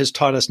COVID has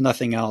taught us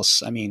nothing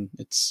else,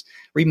 it's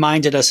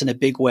reminded us in a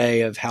big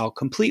way of how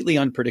completely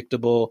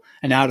unpredictable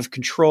and out of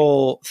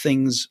control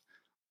things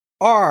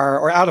are,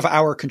 or out of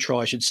our control,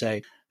 I should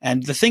say.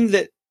 And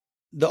the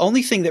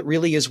only thing that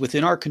really is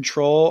within our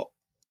control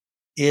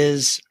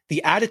is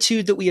the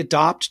attitude that we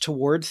adopt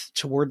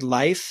toward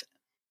life,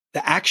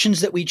 the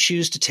actions that we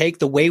choose to take,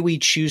 the way we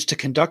choose to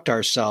conduct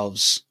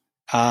ourselves.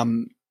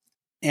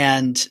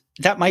 And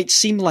that might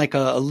seem like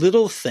a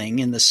little thing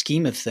in the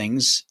scheme of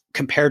things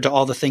compared to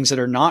all the things that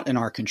are not in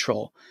our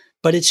control,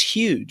 but it's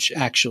huge,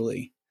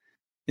 actually.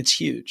 It's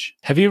huge.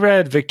 Have you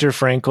read Viktor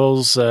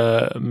Frankl's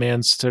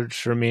Man's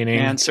Search for Meaning?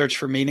 Man's Search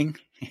for Meaning.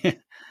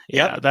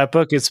 Yeah, that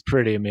book is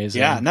pretty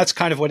amazing. Yeah, and that's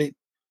kind of what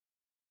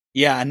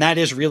Yeah, and that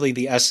is really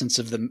the essence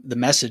of the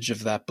message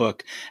of that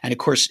book. And of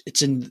course,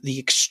 it's in the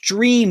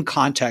extreme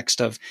context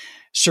of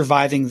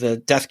surviving the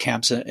death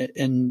camps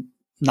in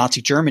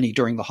Nazi Germany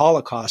during the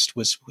Holocaust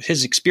was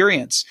his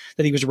experience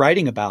that he was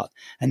writing about.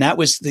 And that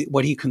was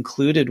what he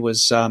concluded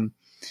was,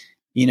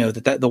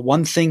 that the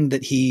one thing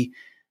that he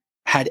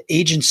had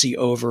agency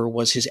over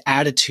was his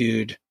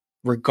attitude,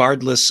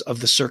 regardless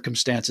of the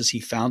circumstances he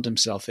found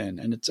himself in.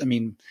 And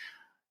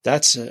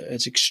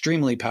it's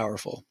extremely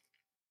powerful.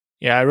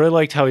 Yeah, I really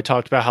liked how he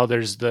talked about how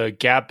there's the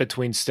gap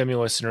between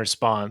stimulus and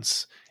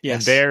response. Yes.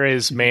 And there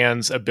is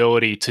man's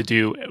ability to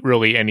do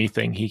really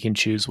anything. He can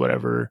choose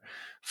whatever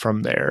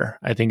from there.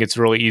 I think it's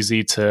really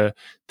easy to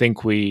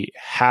think we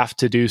have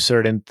to do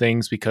certain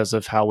things because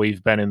of how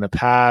we've been in the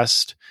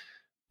past.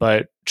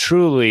 But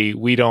truly,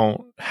 we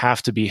don't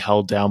have to be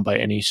held down by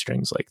any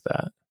strings like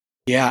that.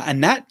 Yeah,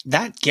 and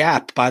that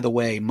gap, by the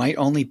way, might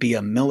only be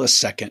a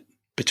millisecond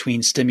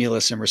between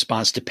stimulus and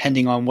response,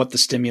 depending on what the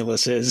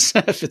stimulus is,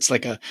 if it's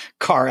like a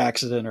car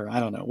accident or I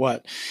don't know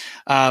what.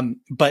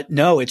 But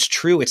no, it's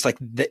true. It's like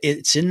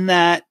it's in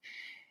that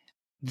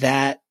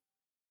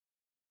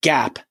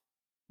gap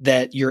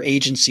that your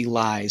agency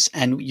lies.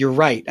 And you're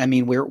right. I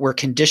mean, we're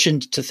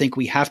conditioned to think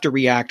we have to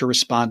react or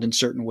respond in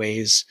certain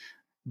ways,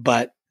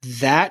 but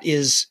there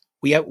is,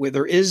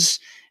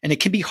 and it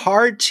can be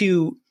hard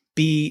to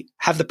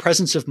have the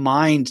presence of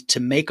mind to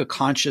make a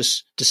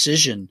conscious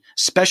decision,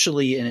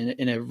 especially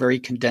in a very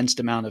condensed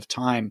amount of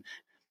time.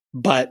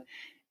 But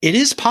it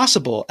is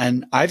possible,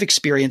 and I've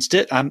experienced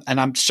it. And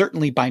I'm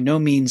certainly by no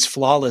means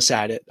flawless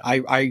at it.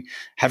 I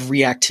have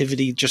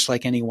reactivity just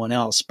like anyone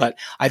else, but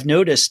I've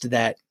noticed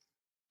that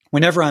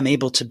whenever I'm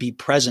able to be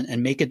present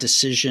and make a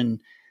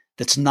decision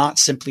that's not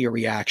simply a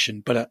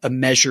reaction, but a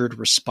measured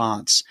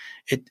response,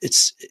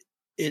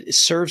 it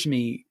serves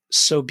me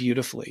so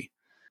beautifully.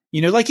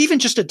 Like even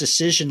just a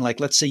decision, like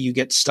let's say you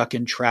get stuck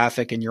in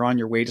traffic and you're on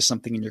your way to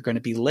something and you're going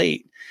to be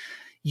late.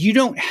 You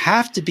don't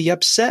have to be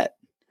upset.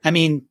 I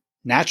mean,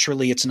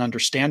 naturally it's an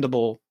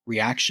understandable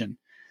reaction,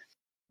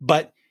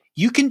 but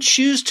you can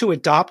choose to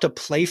adopt a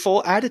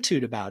playful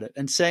attitude about it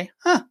and say,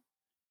 all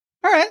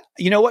right,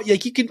 you know what?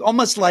 Like you could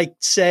almost like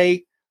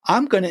say,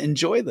 I'm going to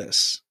enjoy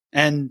this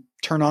and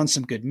turn on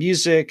some good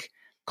music,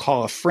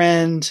 call a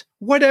friend,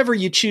 whatever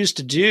you choose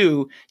to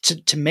do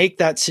to make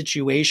that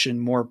situation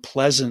more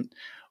pleasant.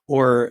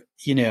 Or,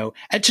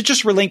 and to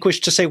just relinquish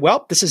to say,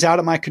 well, this is out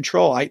of my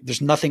control. There's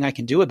nothing I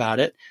can do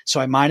about it. So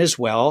I might as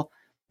well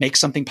make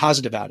something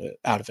positive out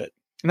of it.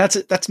 And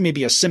that's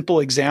maybe a simple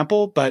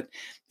example, but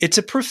it's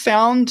a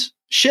profound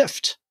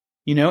shift,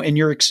 and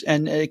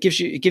it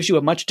gives you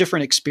a much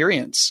different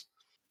experience.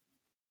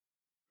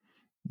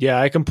 Yeah,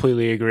 I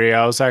completely agree.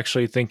 I was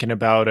actually thinking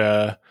about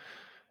a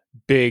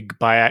big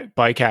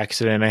bike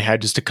accident I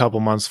had just a couple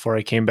months before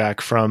I came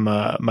back from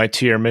my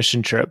 2-year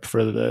mission trip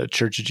for the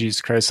Church of Jesus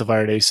Christ of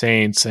Latter-day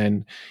Saints.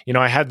 And,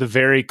 I had the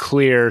very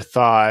clear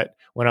thought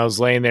when I was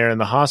laying there in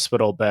the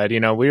hospital bed,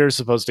 we were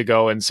supposed to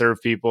go and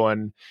serve people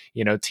and,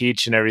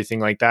 teach and everything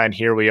like that. And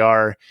here we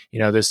are,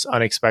 this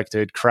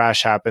unexpected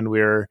crash happened.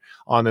 We were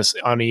on this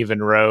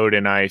uneven road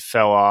and I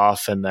fell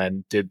off and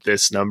then did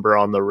this number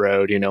on the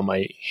road,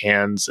 my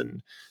hands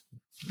and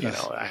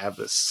I have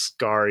this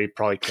scar. You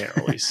probably can't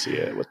really see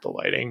it with the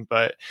lighting,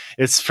 but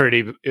it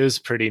was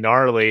pretty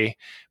gnarly.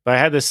 But I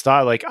had this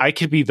thought, like I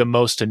could be the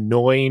most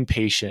annoying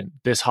patient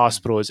this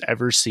hospital has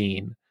ever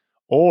seen,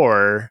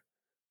 or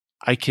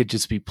I could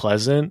just be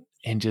pleasant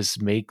and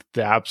just make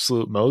the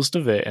absolute most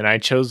of it. And I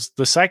chose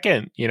the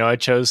second. I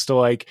chose to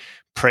like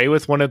pray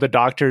with one of the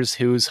doctors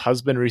whose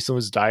husband recently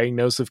was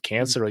diagnosed with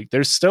cancer. Like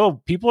there's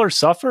still, people are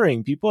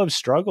suffering, people have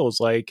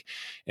struggles, like,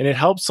 and it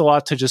helps a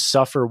lot to just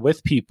suffer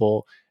with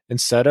people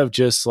instead of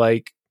just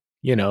like,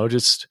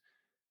 just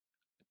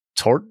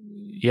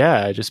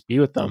just be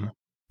with them.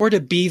 Or to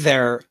be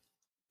there,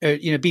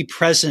 be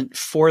present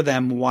for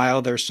them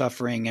while they're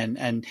suffering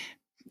and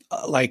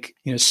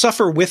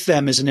suffer with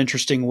them is an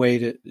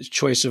interesting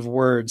choice of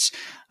words.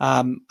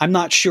 I'm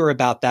not sure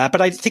about that,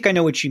 but I think I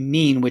know what you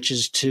mean, which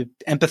is to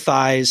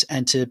empathize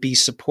and to be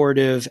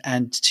supportive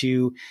and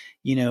to,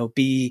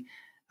 be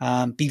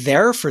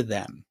there for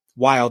them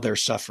while they're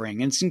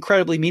suffering. And it's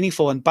incredibly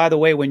meaningful. And by the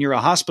way, when you're a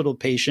hospital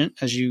patient,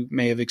 as you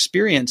may have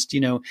experienced,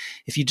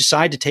 if you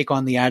decide to take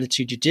on the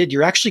attitude you did,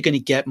 you're actually going to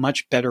get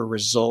much better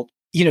result.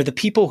 The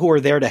people who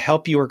are there to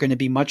help you are going to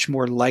be much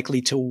more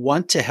likely to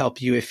want to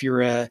help you if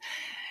you're a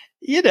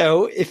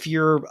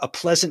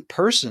pleasant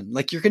person.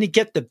 Like you're going to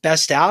get the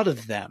best out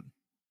of them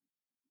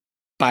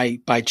by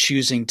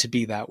choosing to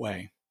be that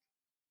way.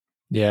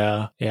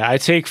 Yeah. I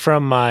take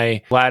from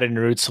my Latin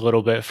roots a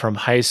little bit from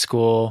high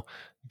school.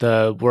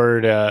 The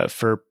word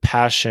for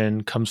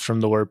passion comes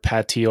from the word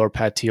pati or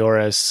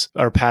patiores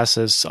or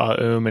passus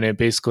and it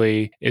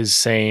basically is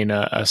saying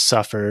a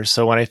suffer.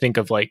 So when I think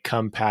of like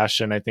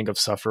compassion, I think of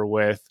suffer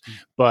with,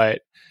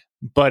 but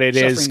it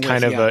is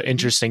kind of an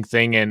interesting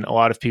thing. And a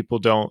lot of people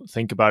don't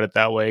think about it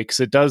that way because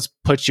it does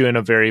put you in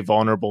a very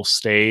vulnerable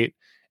state.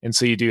 And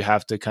so you do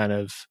have to kind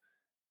of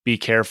be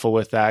careful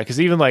with that.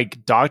 Because even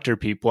like doctor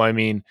people, I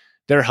mean,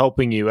 they're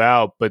helping you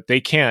out, but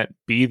they can't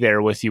be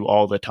there with you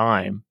all the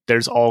time.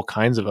 There's all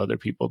kinds of other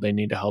people they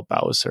need to help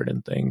out with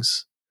certain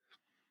things.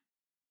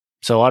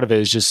 So a lot of it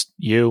is just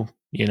you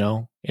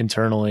know,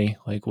 internally,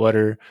 like what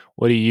are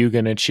you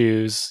going to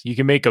choose? You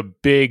can make a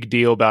big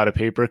deal about a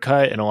paper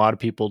cut, and a lot of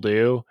people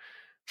do,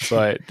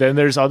 but then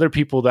there's other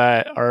people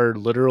that are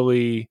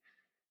literally,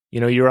 you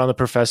know, you were on the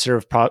Professor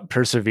of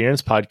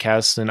Perseverance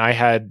podcast, and I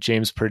had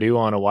James Purdue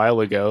on a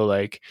while ago.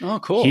 Like, oh,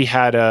 cool. He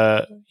had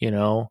an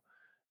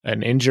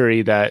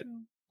injury that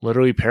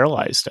literally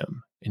paralyzed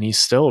him, and he's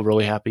still a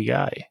really happy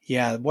guy.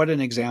 Yeah. What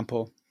an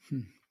example.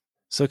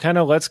 So kind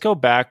of let's go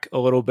back a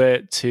little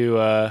bit to,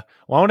 I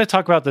want to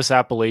talk about this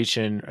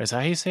Appalachian, is that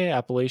how you say it?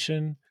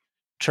 Appalachian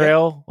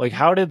Trail? Yeah. Like,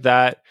 how did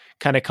that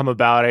kind of come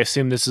about? I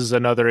assume this is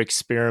another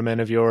experiment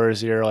of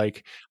yours. You're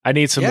like, I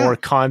need some more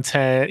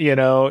content, you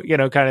know,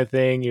 kind of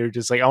thing. You're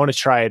just like, I want to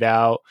try it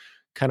out.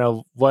 Kind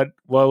of what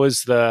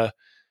was the,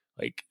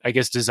 like, I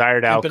guess,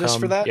 desired impetus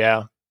outcome for that?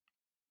 Yeah.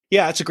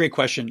 Yeah, that's a great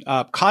question.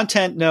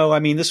 Content, no. I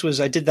mean,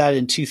 I did that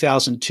in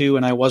 2002,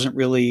 and I wasn't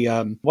really,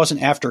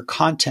 wasn't after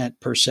content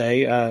per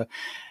se.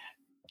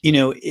 You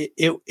know,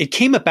 it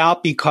came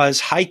about because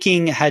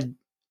hiking had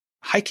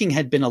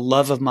been a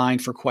love of mine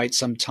for quite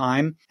some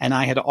time, and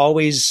I had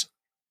always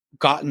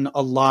gotten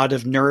a lot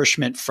of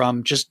nourishment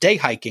from just day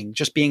hiking,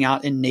 just being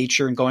out in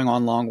nature and going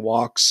on long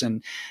walks.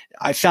 And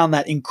I found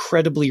that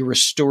incredibly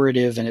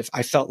restorative. And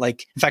I felt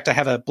like, in fact, I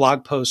have a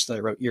blog post that I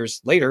wrote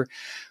years later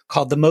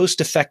called The Most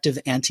Effective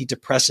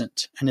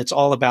Antidepressant. And it's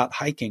all about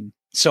hiking.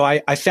 So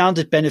I found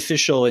it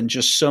beneficial in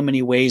just so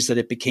many ways that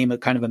it became a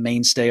kind of a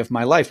mainstay of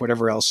my life,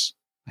 whatever else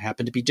I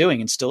happened to be doing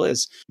and still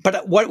is.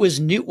 But what was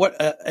new,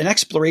 an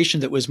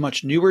exploration that was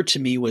much newer to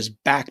me was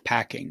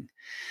backpacking.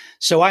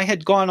 So I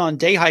had gone on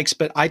day hikes,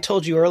 but I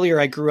told you earlier,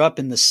 I grew up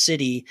in the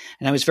city,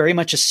 and I was very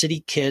much a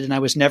city kid. And I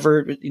was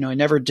never, I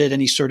never did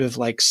any sort of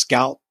like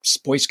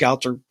Boy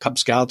Scouts or Cub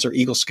Scouts or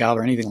Eagle Scout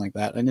or anything like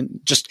that. I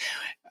didn't just,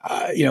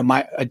 I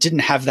didn't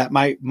have that.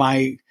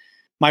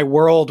 My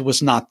world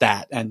was not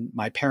that. And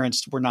my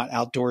parents were not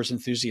outdoors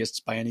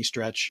enthusiasts by any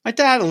stretch. My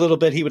dad, a little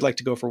bit, he would like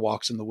to go for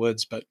walks in the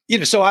woods, but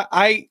so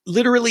I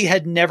literally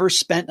had never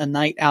spent a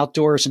night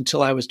outdoors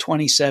until I was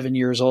 27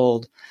 years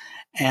old.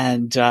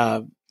 And,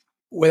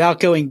 without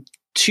going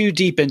too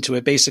deep into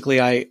it,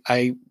 basically,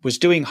 I was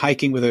doing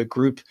hiking with a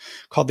group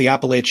called the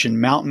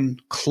Appalachian Mountain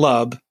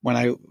Club when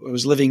I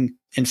was living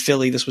in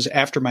Philly. This was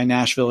after my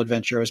Nashville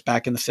adventure. I was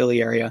back in the Philly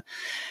area.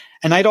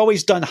 And I'd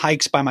always done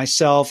hikes by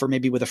myself or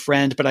maybe with a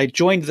friend, but I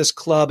joined this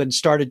club and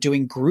started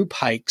doing group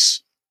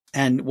hikes.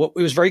 And it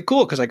was very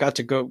cool because I got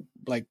to go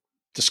like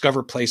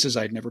discover places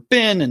I'd never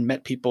been and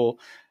met people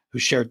who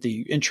shared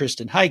the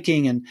interest in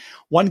hiking. And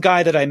one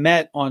guy that I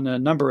met on a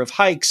number of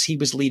hikes, he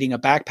was leading a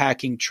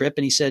backpacking trip,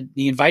 and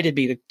he invited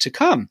me to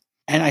come.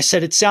 And I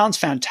said, it sounds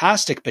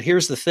fantastic, but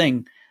here's the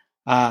thing.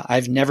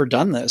 I've never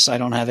done this. I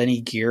don't have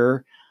any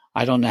gear.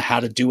 I don't know how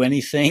to do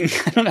anything.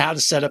 I don't know how to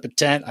set up a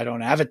tent. I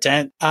don't have a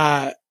tent.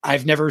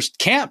 I've never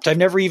camped. I've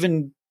never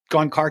even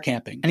gone car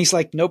camping. And he's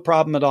like, no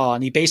problem at all.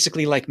 And he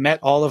basically like met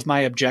all of my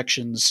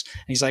objections.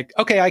 And he's like,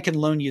 okay, I can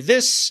loan you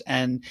this.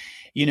 And,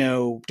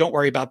 don't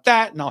worry about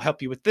that. And I'll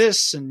help you with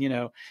this. And,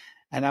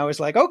 and I was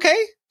like,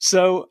 okay.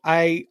 So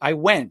I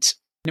went.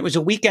 And it was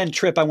a weekend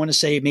trip. I want to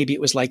say maybe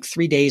it was like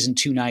 3 days and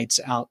 2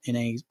 nights out in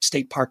a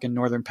state park in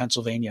northern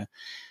Pennsylvania.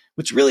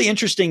 What's really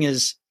interesting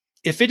is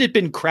if it had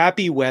been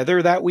crappy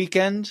weather that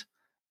weekend,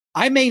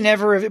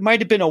 it might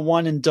have been a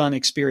one and done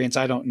experience.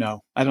 I don't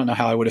know. I don't know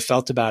how I would have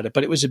felt about it,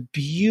 but it was a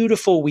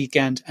beautiful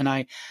weekend. And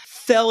I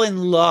fell in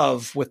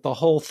love with the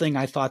whole thing.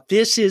 I thought,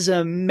 this is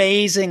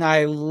amazing.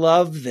 I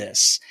love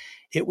this.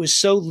 It was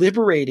so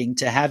liberating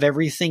to have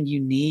everything you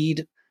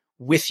need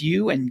with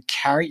you and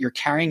you're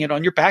carrying it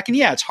on your back. And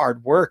yeah, it's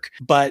hard work,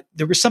 but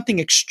there was something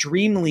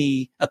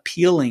extremely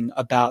appealing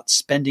about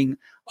spending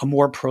a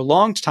more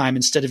prolonged time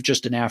instead of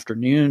just an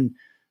afternoon,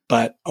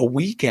 but a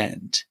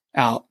weekend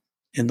out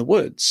in the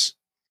woods.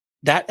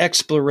 That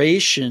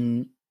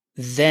exploration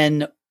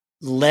then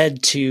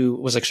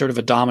was like sort of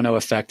a domino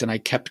effect. And I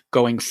kept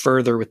going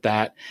further with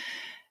that.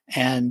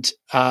 And,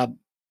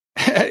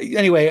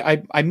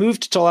 anyway, I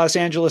moved to Los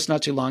Angeles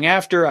not too long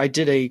after. I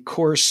did a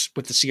course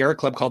with the Sierra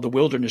Club called the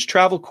Wilderness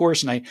Travel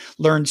Course, and I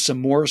learned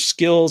some more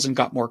skills and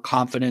got more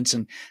confidence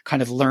and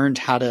kind of learned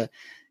how to,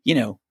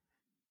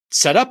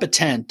 set up a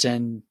tent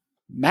and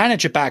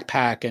manage a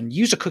backpack and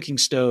use a cooking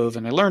stove.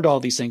 And I learned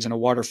all these things and a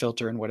water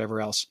filter and whatever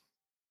else.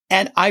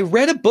 And I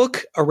read a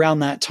book around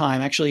that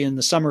time, actually in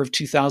the summer of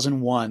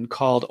 2001,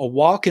 called A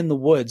Walk in the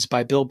Woods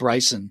by Bill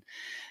Bryson.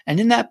 And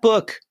in that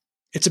book,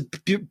 it's a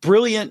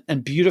brilliant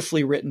and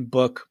beautifully written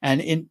book. And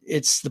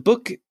the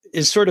book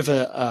is sort of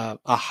a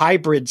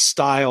hybrid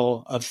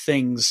style of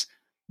things,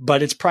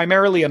 but it's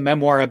primarily a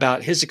memoir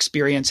about his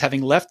experience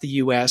having left the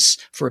US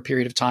for a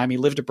period of time. He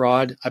lived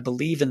abroad, I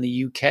believe, in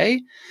the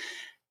UK,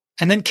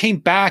 and then came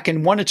back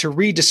and wanted to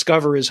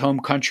rediscover his home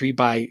country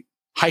by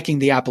hiking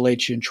the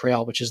Appalachian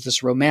Trail, which is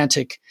this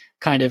romantic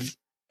kind of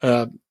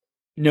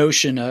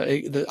notion.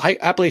 The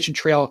Appalachian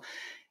Trail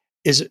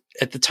is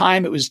at the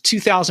time it was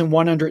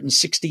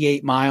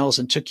 2,168 miles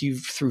and took you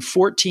through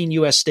 14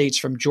 U.S. states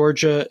from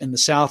Georgia in the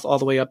south all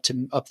the way up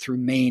through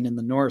Maine in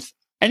the north.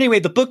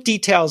 Anyway, the book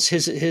details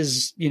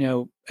his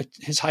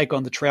hike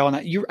on the trail.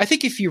 And I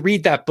think if you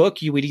read that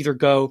book, you would either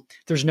go,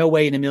 there's no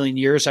way in a million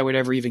years I would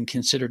ever even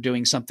consider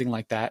doing something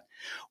like that.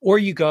 Or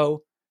you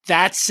go,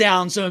 that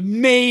sounds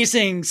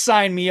amazing.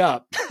 Sign me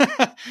up.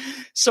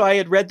 So I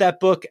had read that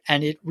book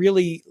and it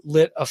really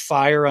lit a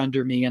fire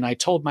under me. And I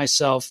told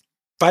myself,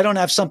 if I don't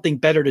have something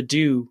better to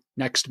do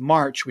next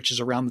March, which is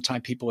around the time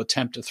people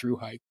attempt a thru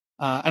hike,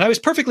 and I was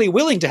perfectly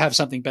willing to have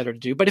something better to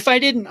do. But if I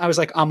didn't, I was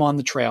like, I'm on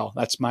the trail.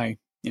 That's my,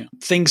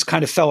 things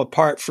kind of fell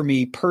apart for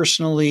me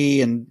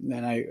personally. And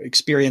I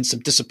experienced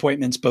some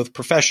disappointments, both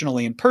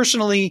professionally and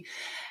personally.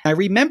 I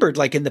remembered,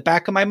 like, in the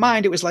back of my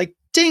mind, it was like,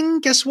 ding,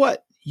 guess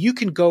what? You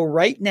can go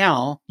right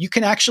now. You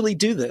can actually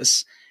do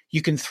this.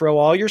 You can throw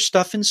all your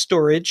stuff in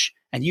storage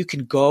and you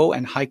can go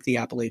and hike the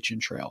Appalachian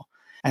Trail.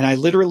 And I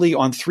literally,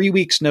 on 3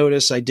 weeks'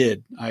 notice, I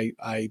did.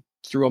 I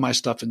threw all my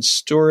stuff in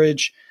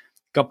storage,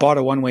 bought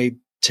a one-way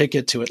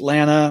ticket to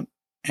Atlanta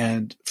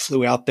and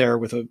flew out there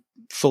with a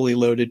fully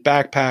loaded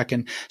backpack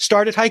and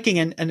started hiking.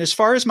 And as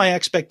far as my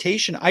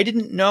expectation, I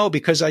didn't know,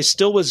 because I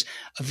still was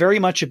very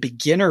much a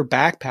beginner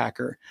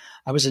backpacker.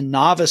 I was a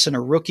novice and a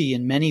rookie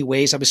in many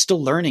ways. I was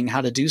still learning how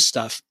to do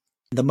stuff.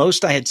 The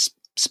most I had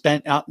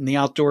spent out in the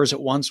outdoors at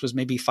once was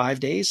maybe 5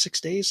 days, 6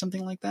 days,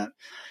 something like that.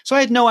 So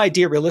I had no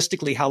idea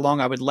realistically how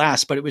long I would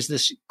last, but it was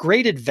this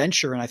great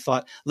adventure. And I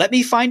thought, let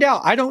me find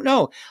out. I don't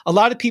know. A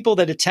lot of people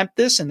that attempt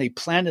this and they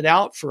plan it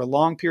out for a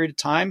long period of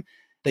time,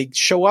 they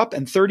show up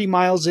and 30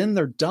 miles in,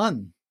 they're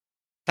done.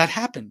 That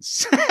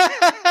happens.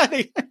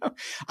 I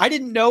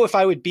didn't know if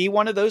I would be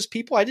one of those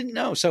people. I didn't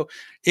know. So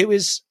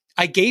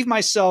I gave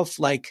myself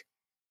like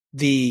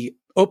the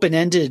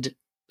open-ended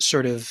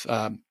sort of,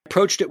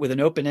 approached it with an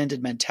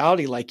open-ended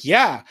mentality. Like,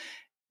 yeah,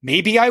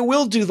 maybe I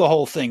will do the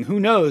whole thing. Who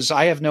knows?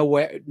 I have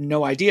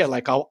no idea.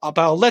 Like I'll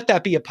let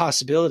that be a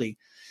possibility.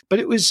 But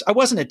I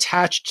wasn't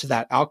attached to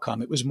that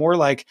outcome. It was more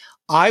like,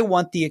 I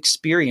want the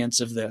experience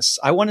of this.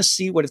 I want to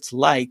see what it's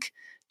like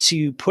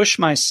to push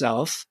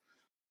myself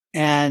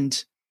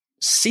and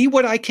see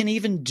what I can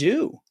even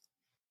do.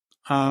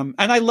 And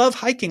I love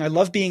hiking. I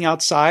love being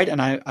outside.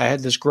 And I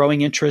had this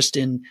growing interest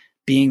in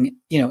being,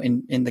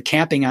 in the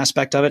camping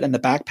aspect of it and the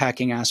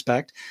backpacking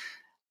aspect.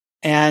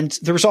 And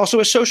there was also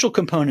a social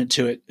component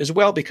to it as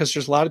well, because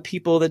there's a lot of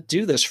people that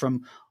do this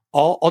from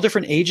all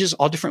different ages,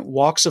 all different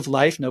walks of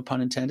life, no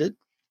pun intended,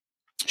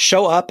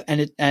 show up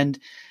and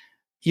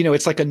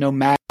it's like a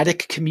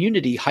nomadic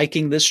community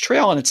hiking this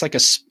trail. And it's like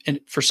and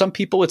for some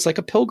people, it's like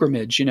a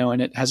pilgrimage,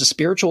 and it has a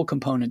spiritual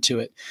component to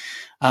it.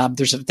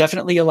 There's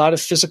definitely a lot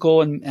of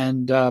physical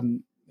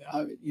and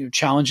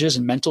challenges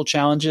and mental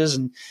challenges.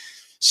 And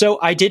so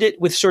I did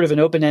it with sort of an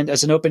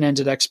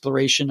open-ended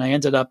exploration. I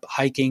ended up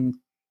hiking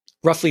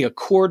roughly a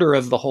quarter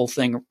of the whole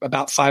thing,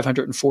 about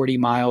 540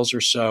 miles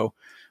or so,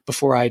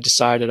 before I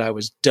decided I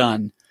was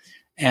done.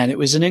 And it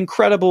was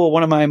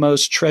one of my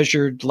most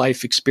treasured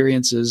life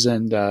experiences.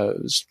 And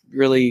it was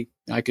really,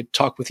 I could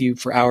talk with you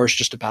for hours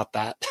just about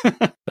that.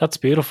 That's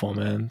beautiful,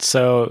 man.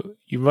 So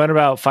you went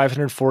about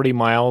 540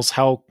 miles.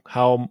 How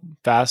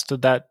fast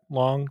did that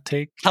long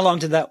take? How long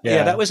did that?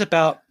 Yeah, that was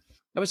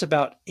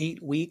about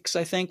 8 weeks,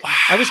 I think. Wow.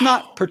 I was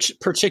not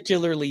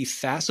particularly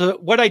fast. So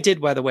what I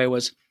did, by the way,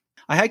 was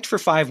I hiked for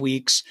 5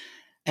 weeks,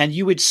 and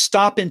you would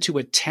stop into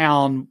a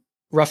town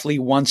roughly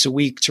once a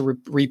week to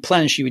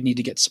replenish. You would need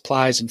to get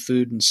supplies and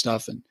food and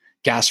stuff and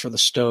gas for the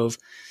stove.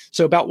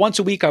 So about once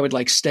a week, I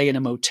would stay in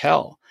a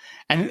motel.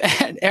 And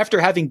after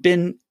having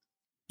been,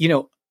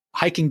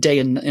 hiking day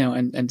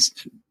and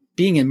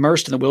being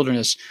immersed in the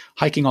wilderness,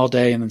 hiking all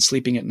day and then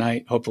sleeping at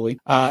night, hopefully,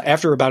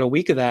 after about a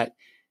week of that,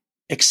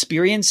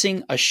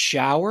 experiencing a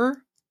shower,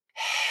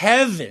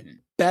 heaven,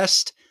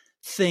 best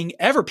thing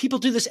ever. People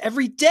do this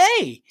every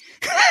day.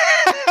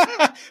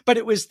 But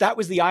that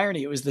was the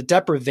irony. It was the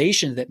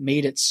deprivation that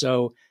made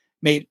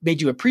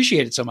you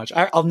appreciate it so much.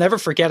 I'll never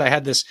forget.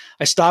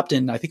 I stopped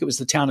in, I think it was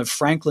the town of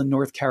Franklin,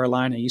 North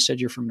Carolina. You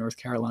said you're from North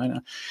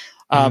Carolina.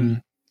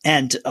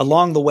 And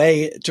along the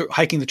way to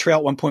hiking the trail,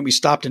 at one point we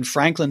stopped in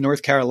Franklin,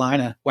 North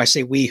Carolina. Well, I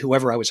say we,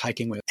 whoever I was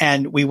hiking with,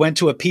 and we went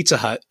to a Pizza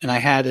Hut, and I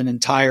had an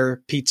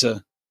entire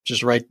pizza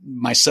just right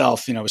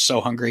myself. I was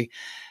so hungry.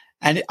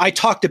 And I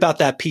talked about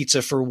that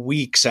pizza for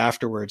weeks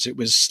afterwards. It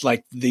was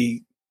like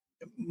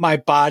my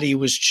body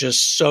was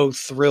just so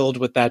thrilled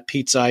with that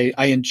pizza.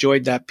 I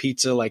enjoyed that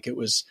pizza like it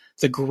was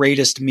the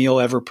greatest meal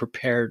ever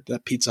prepared,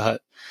 that Pizza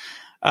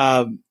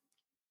Hut.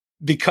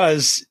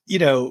 Because,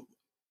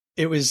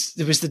 it was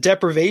the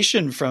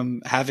deprivation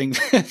from having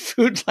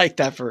food like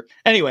that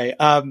anyway.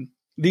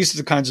 These are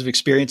the kinds of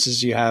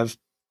experiences you have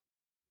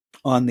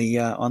on the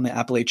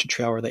Appalachian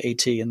Trail or the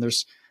AT. And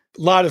there's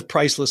a lot of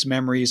priceless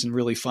memories and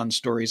really fun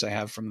stories I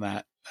have from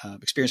that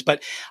experience.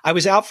 But I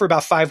was out for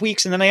about 5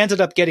 weeks, and then I ended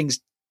up getting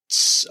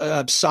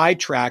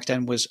sidetracked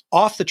and was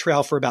off the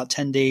trail for about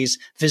 10 days,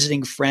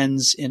 visiting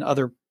friends in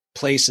other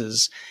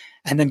places.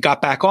 and then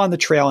got back on the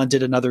trail and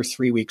did another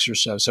 3 weeks or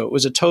so. So it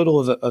was a total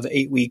of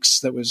 8 weeks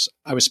that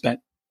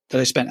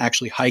I spent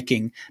actually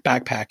hiking,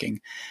 backpacking,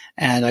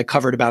 and I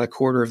covered about a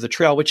quarter of the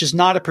trail, which is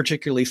not a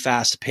particularly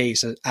fast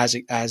pace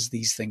as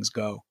these things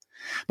go.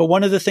 But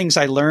one of the things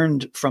I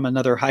learned from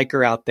another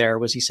hiker out there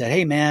was he said,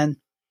 "Hey man,"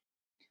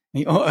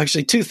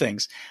 actually two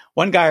things.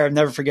 One guy I'll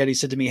never forget, he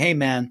said to me, "Hey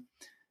man,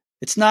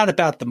 it's not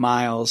about the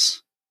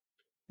miles,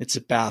 it's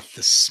about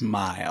the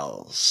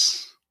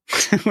smiles,"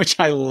 which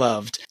I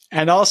loved.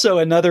 And also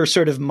another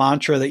sort of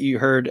mantra that you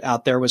heard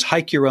out there was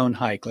hike your own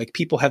hike. Like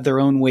people have their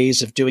own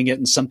ways of doing it.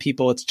 And some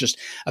people, it's just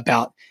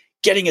about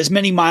getting as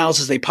many miles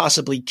as they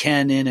possibly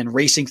can in and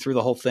racing through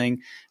the whole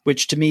thing,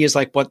 which to me is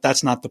like,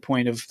 that's not the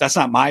point that's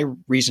not my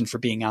reason for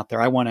being out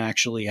there. I want to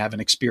actually have an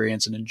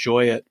experience and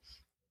enjoy it.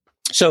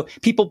 So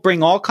people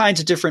bring all kinds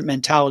of different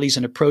mentalities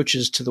and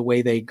approaches to the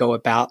way they go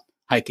about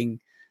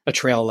hiking a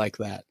trail like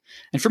that.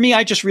 And for me,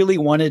 I just really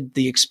wanted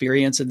the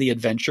experience and the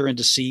adventure and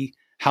to see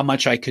how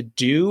much I could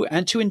do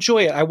and to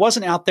enjoy it. I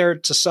wasn't out there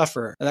to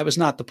suffer. That was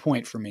not the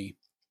point for me.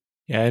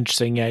 Yeah,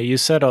 interesting. Yeah, you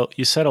said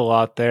a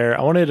lot there.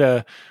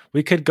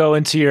 We could go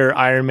into your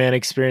Ironman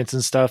experience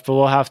and stuff, but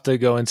we'll have to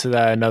go into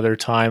that another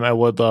time. I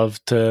would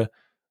love to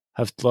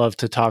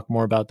talk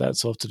more about that.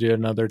 So we'll have to do it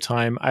another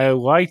time. I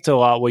liked a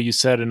lot what you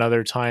said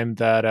another time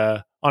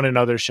that on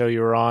another show you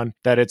were on,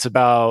 that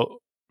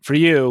for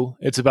you,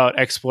 it's about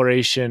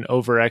exploration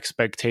over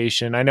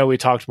expectation. I know we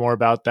talked more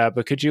about that,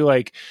 but could you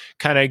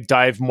kind of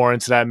dive more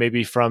into that,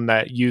 maybe from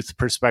that youth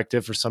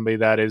perspective for somebody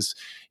that is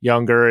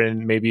younger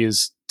and maybe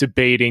is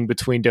debating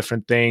between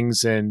different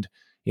things and,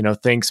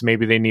 thinks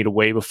maybe they need to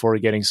wait before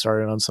getting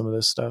started on some of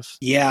this stuff?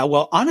 Yeah,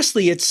 well,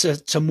 honestly,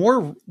 it's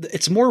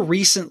more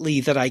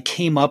recently that I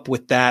came up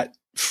with that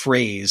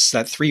phrase,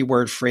 that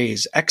 3-word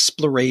phrase,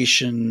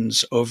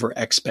 explorations over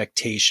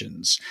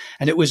expectations.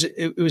 And it was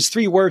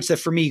 3 words that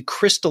for me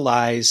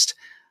crystallized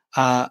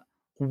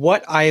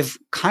what I've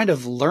kind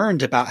of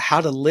learned about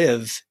how to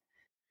live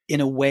in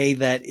a way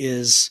that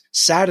is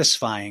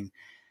satisfying.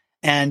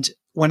 And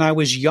when I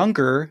was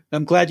younger,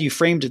 I'm glad you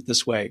framed it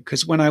this way,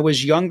 because when I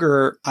was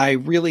younger, I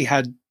really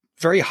had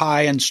very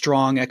high and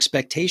strong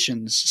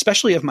expectations,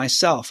 especially of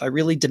myself. I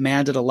really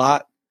demanded a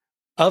lot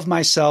of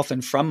myself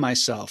and from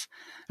myself.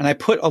 And I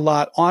put a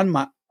lot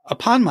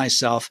upon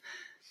myself.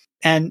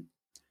 And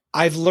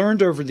I've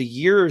learned over the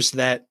years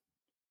that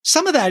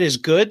some of that is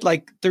good.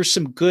 Like there's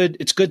some good,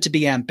 it's good to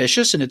be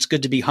ambitious and it's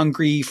good to be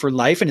hungry for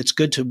life. And it's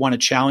good to want to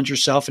challenge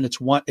yourself. And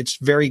it's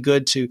very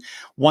good to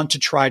want to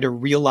try to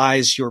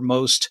realize your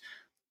most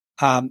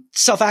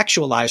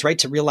self-actualize, right?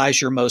 To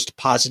realize your most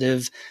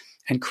positive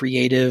and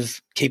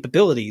creative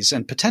capabilities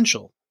and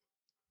potential.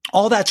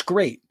 All that's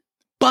great.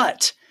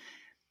 But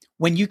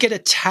when you get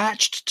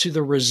attached to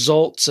the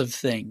results of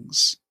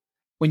things,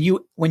 when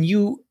you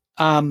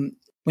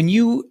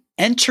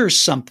enter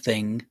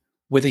something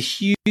with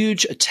a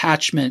huge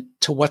attachment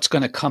to what's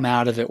going to come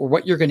out of it or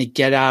what you're going to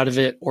get out of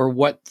it or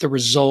what the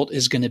result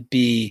is going to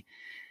be,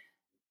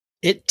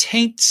 it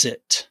taints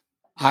it,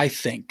 I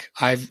think.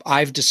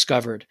 I've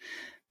discovered.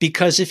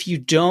 Because if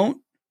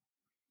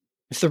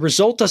the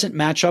result doesn't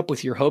match up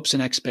with your hopes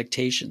and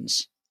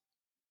expectations,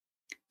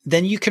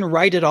 then you can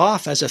write it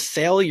off as a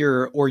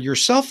failure or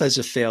yourself as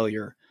a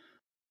failure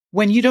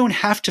when you don't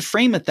have to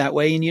frame it that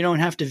way and you don't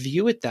have to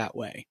view it that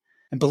way.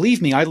 And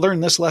believe me, I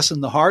learned this lesson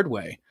the hard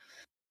way.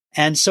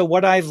 And so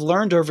what I've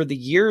learned over the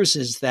years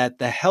is that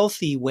the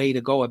healthy way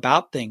to go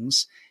about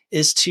things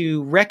is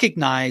to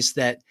recognize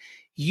that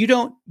you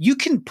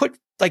can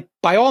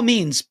by all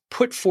means,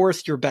 put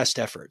forth your best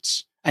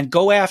efforts and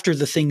go after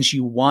the things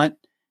you want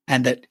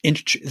and that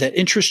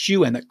interest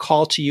you and that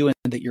call to you and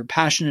that you're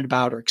passionate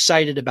about or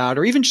excited about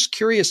or even just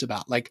curious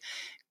about. Like,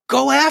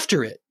 go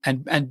after it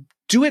and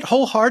do it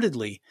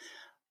wholeheartedly.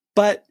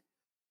 But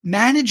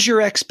manage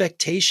your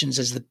expectations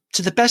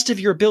to the best of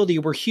your ability.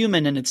 We're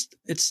human and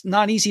it's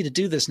not easy to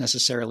do this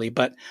necessarily,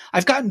 but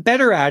I've gotten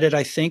better at it,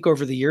 I think,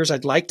 over the years,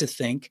 I'd like to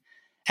think,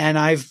 and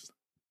I've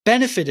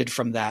benefited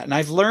from that. And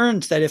I've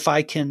learned that if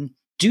I can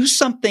do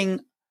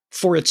something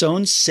for its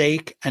own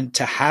sake and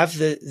to have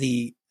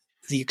the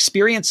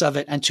experience of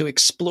it and to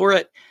explore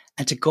it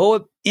and to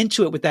go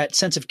into it with that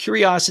sense of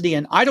curiosity.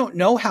 And I don't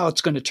know how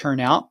it's going to turn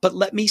out, but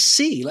let me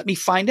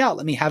find out,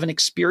 let me have an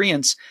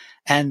experience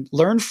and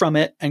learn from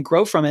it and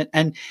grow from it.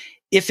 And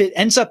if it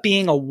ends up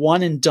being a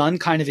one and done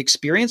kind of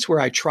experience where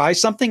I try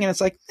something and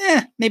it's like,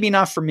 maybe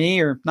not for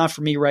me or not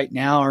for me right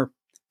now, or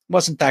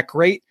wasn't that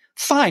great,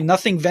 fine.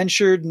 Nothing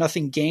ventured,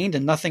 nothing gained,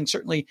 and nothing,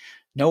 certainly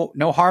no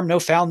harm, no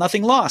foul,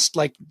 nothing lost,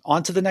 like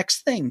on to the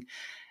next thing.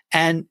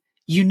 And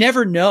you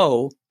never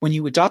know when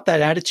you adopt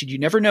that attitude, you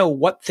never know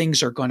what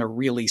things are going to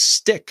really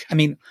stick. I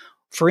mean,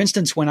 for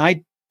instance, when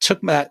I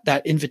took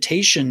that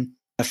invitation,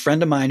 a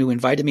friend of mine who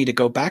invited me to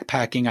go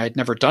backpacking, I had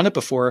never done it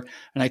before,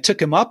 and I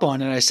took him up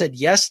on it and I said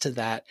yes to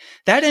that.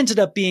 That ended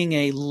up being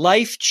a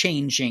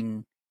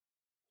life-changing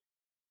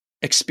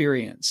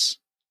experience.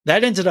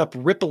 That ended up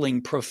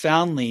rippling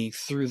profoundly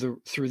through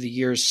the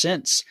years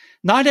since.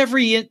 Not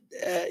every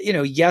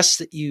yes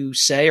that you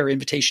say or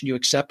invitation you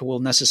accept will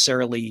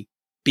necessarily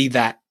be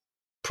that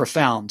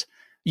profound.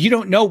 You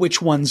don't know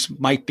which ones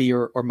might be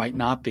or might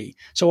not be.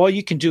 So all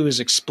you can do is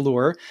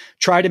explore,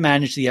 try to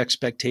manage the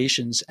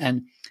expectations,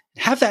 and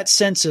have that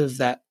sense of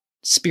that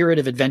spirit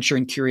of adventure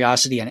and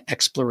curiosity and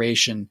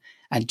exploration,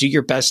 and do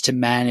your best to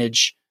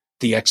manage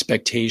the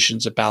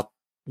expectations about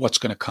what's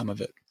going to come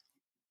of it.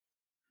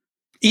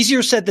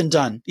 Easier said than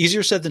done,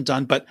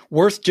 but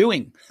worth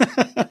doing.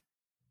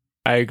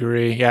 I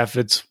agree. Yeah, if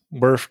it's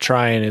worth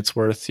trying, it's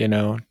worth,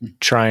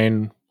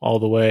 trying all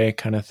the way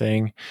kind of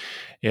thing.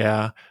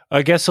 Yeah.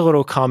 I guess a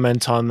little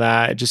comment on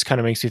that. It just kind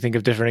of makes me think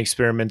of different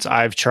experiments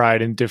I've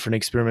tried and different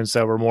experiments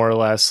that were more or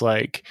less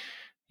like,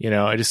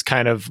 it just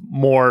kind of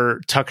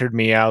more tuckered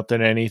me out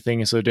than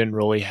anything. So it didn't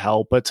really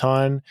help a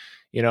ton.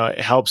 It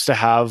helps to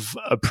have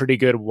a pretty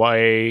good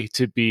way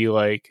to be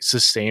like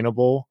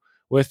sustainable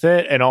with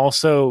it. And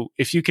also,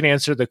 if you can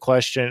answer the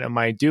question, am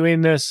I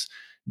doing this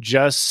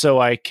just so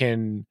I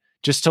can,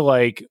 just to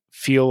like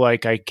feel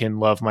like I can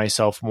love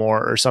myself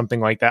more or something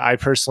like that? I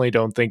personally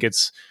don't think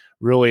it's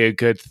really a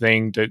good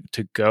thing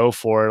to go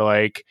for.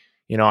 Like,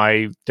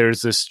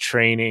 there's this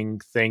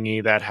training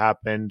thingy that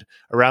happened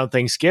around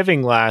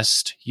Thanksgiving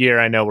last year.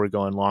 I know we're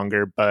going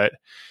longer, but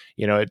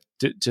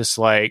just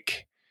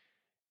like,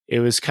 it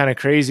was kind of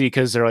crazy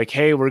because they're like,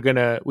 hey,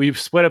 we've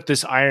split up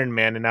this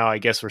Ironman, and now I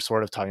guess we're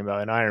sort of talking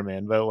about an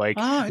Ironman, but like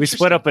we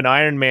split up an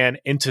Ironman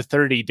into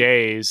 30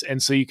 days.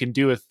 And so you can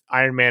do an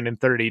Ironman in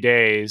 30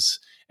 days.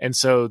 And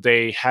so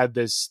they had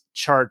this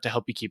chart to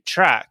help you keep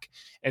track.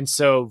 And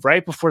so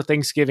right before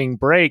Thanksgiving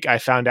break, I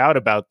found out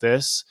about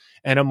this,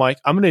 and I'm like,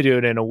 I'm going to do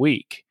it in a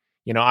week.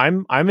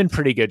 I'm in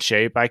pretty good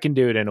shape. I can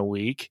do it in a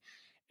week.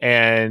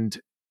 And,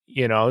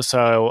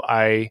 so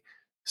I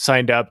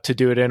signed up to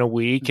do it in a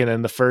week. And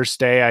then the first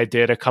day I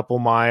did a couple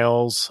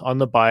miles on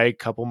the bike,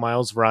 couple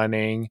miles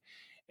running.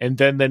 And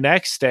then the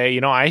next day,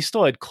 I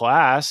still had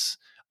class.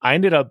 I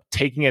ended up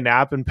taking a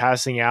nap and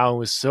passing out and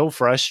was so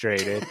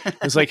frustrated. It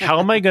was like, how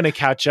am I going to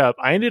catch up?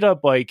 I ended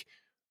up like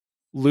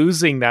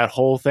losing that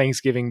whole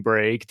Thanksgiving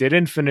break,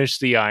 didn't finish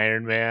the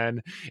Ironman.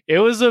 It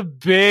was a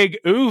big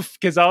oof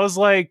because I was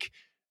like,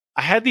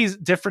 I had these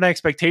different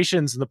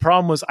expectations. And the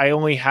problem was I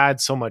only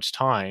had so much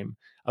time.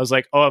 I was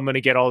like, oh, I'm going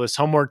to get all this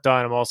homework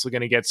done. I'm also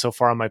going to get so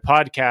far on my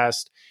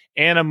podcast,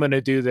 and I'm going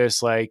to do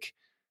this like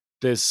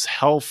this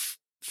health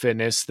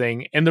fitness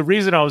thing. And the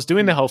reason I was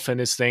doing the health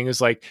fitness thing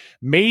is like,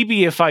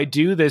 maybe if I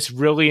do this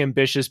really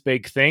ambitious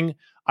big thing,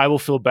 I will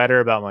feel better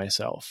about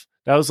myself.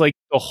 That was like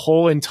the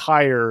whole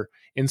entire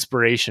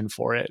inspiration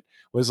for it.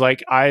 Was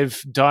like,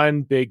 I've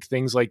done big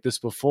things like this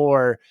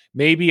before.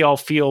 Maybe I'll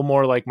feel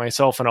more like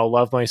myself and I'll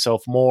love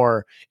myself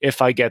more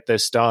if I get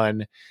this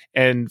done.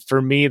 And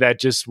for me, that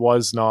just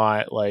was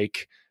not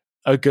like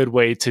a good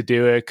way to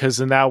do it. Cause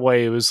in that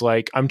way, it was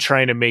like, I'm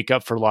trying to make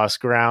up for lost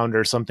ground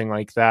or something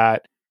like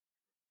that.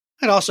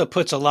 It also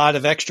puts a lot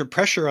of extra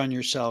pressure on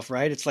yourself,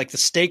 right? It's like the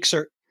stakes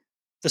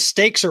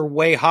are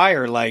way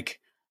higher. Like,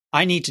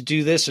 I need to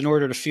do this in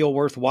order to feel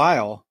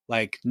worthwhile.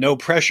 Like, no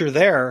pressure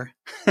there.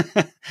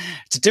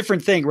 It's a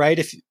different thing,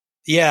 right?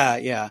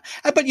 Yeah.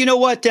 But you know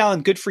what,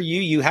 Dallin, good for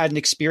you. You had an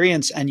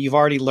experience and you've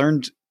already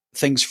learned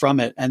things from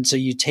it. And so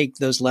you take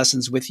those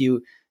lessons with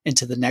you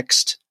into the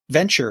next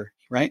venture,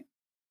 right?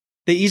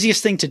 The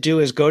easiest thing to do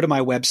is go to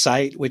my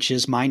website, which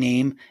is my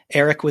name,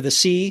 Eric with a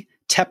C,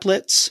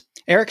 Teplitz,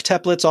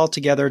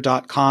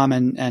 ericteplitz.com.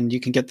 And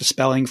you can get the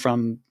spelling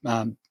from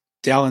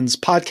Dallin's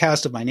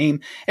podcast of my name,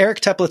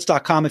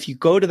 ericteplitz.com. If you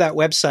go to that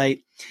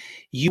website,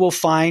 you will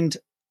find,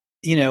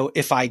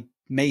 if I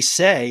may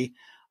say,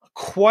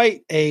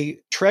 quite a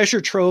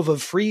treasure trove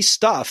of free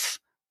stuff.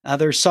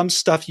 There's some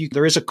stuff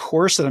there is a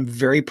course that I'm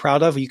very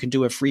proud of. You can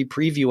do a free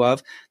preview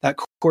of. That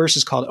course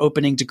is called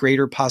Opening to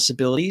Greater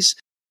Possibilities.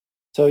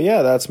 So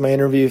yeah, that's my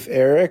interview with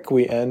Eric.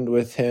 We end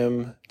with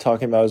him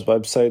talking about his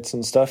websites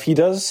and stuff. He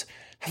does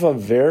have a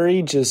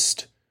very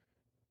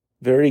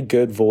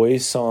good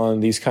voice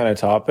on these kind of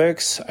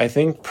topics. I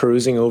think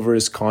perusing over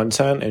his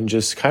content and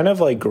just kind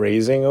of like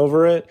grazing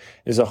over it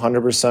is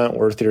 100%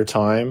 worth your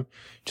time.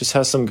 Just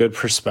has some good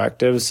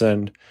perspectives,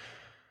 and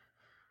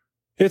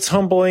it's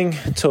humbling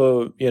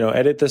to,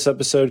 edit this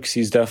episode because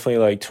he's definitely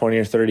like 20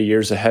 or 30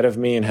 years ahead of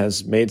me and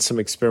has made some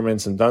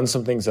experiments and done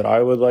some things that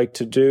I would like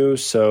to do.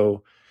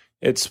 So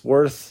it's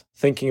worth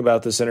thinking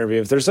about this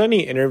interview. If there's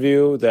any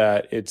interview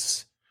that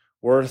it's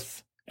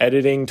worth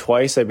editing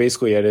twice, I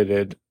basically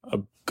edited a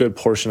good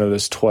portion of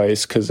this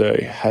twice because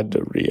I had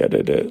to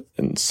re-edit it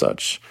and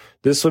such.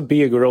 This would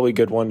be a really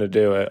good one to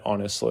do it,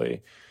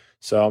 honestly.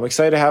 So I'm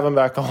excited to have him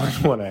back on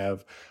when I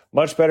have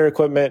much better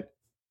equipment.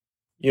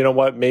 You know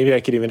what? Maybe I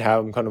could even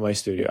have him come to my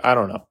studio. I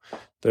don't know.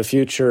 The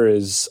future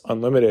is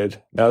unlimited.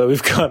 Now that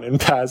we've gotten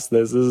past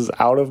this is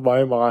out of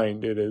my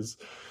mind.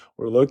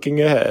 We're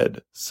looking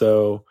ahead.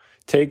 So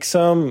take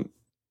some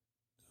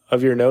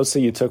of your notes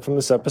that you took from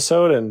this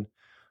episode and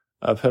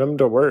put them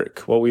to work.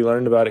 What we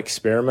learned about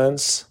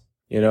experiments,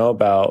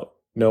 about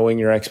knowing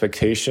your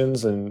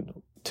expectations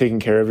and taking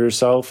care of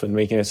yourself and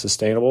making it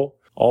sustainable,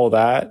 all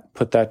that,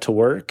 put that to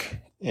work.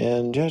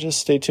 And yeah, just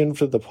stay tuned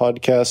for the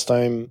podcast.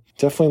 I'm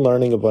definitely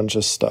learning a bunch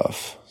of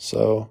stuff.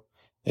 So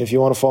If you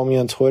want to follow me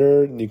on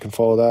Twitter, you can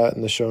follow that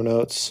in the show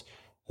notes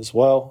as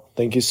well.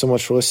 Thank you so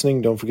much for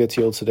listening. Don't forget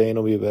to heal today and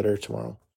it'll be better tomorrow.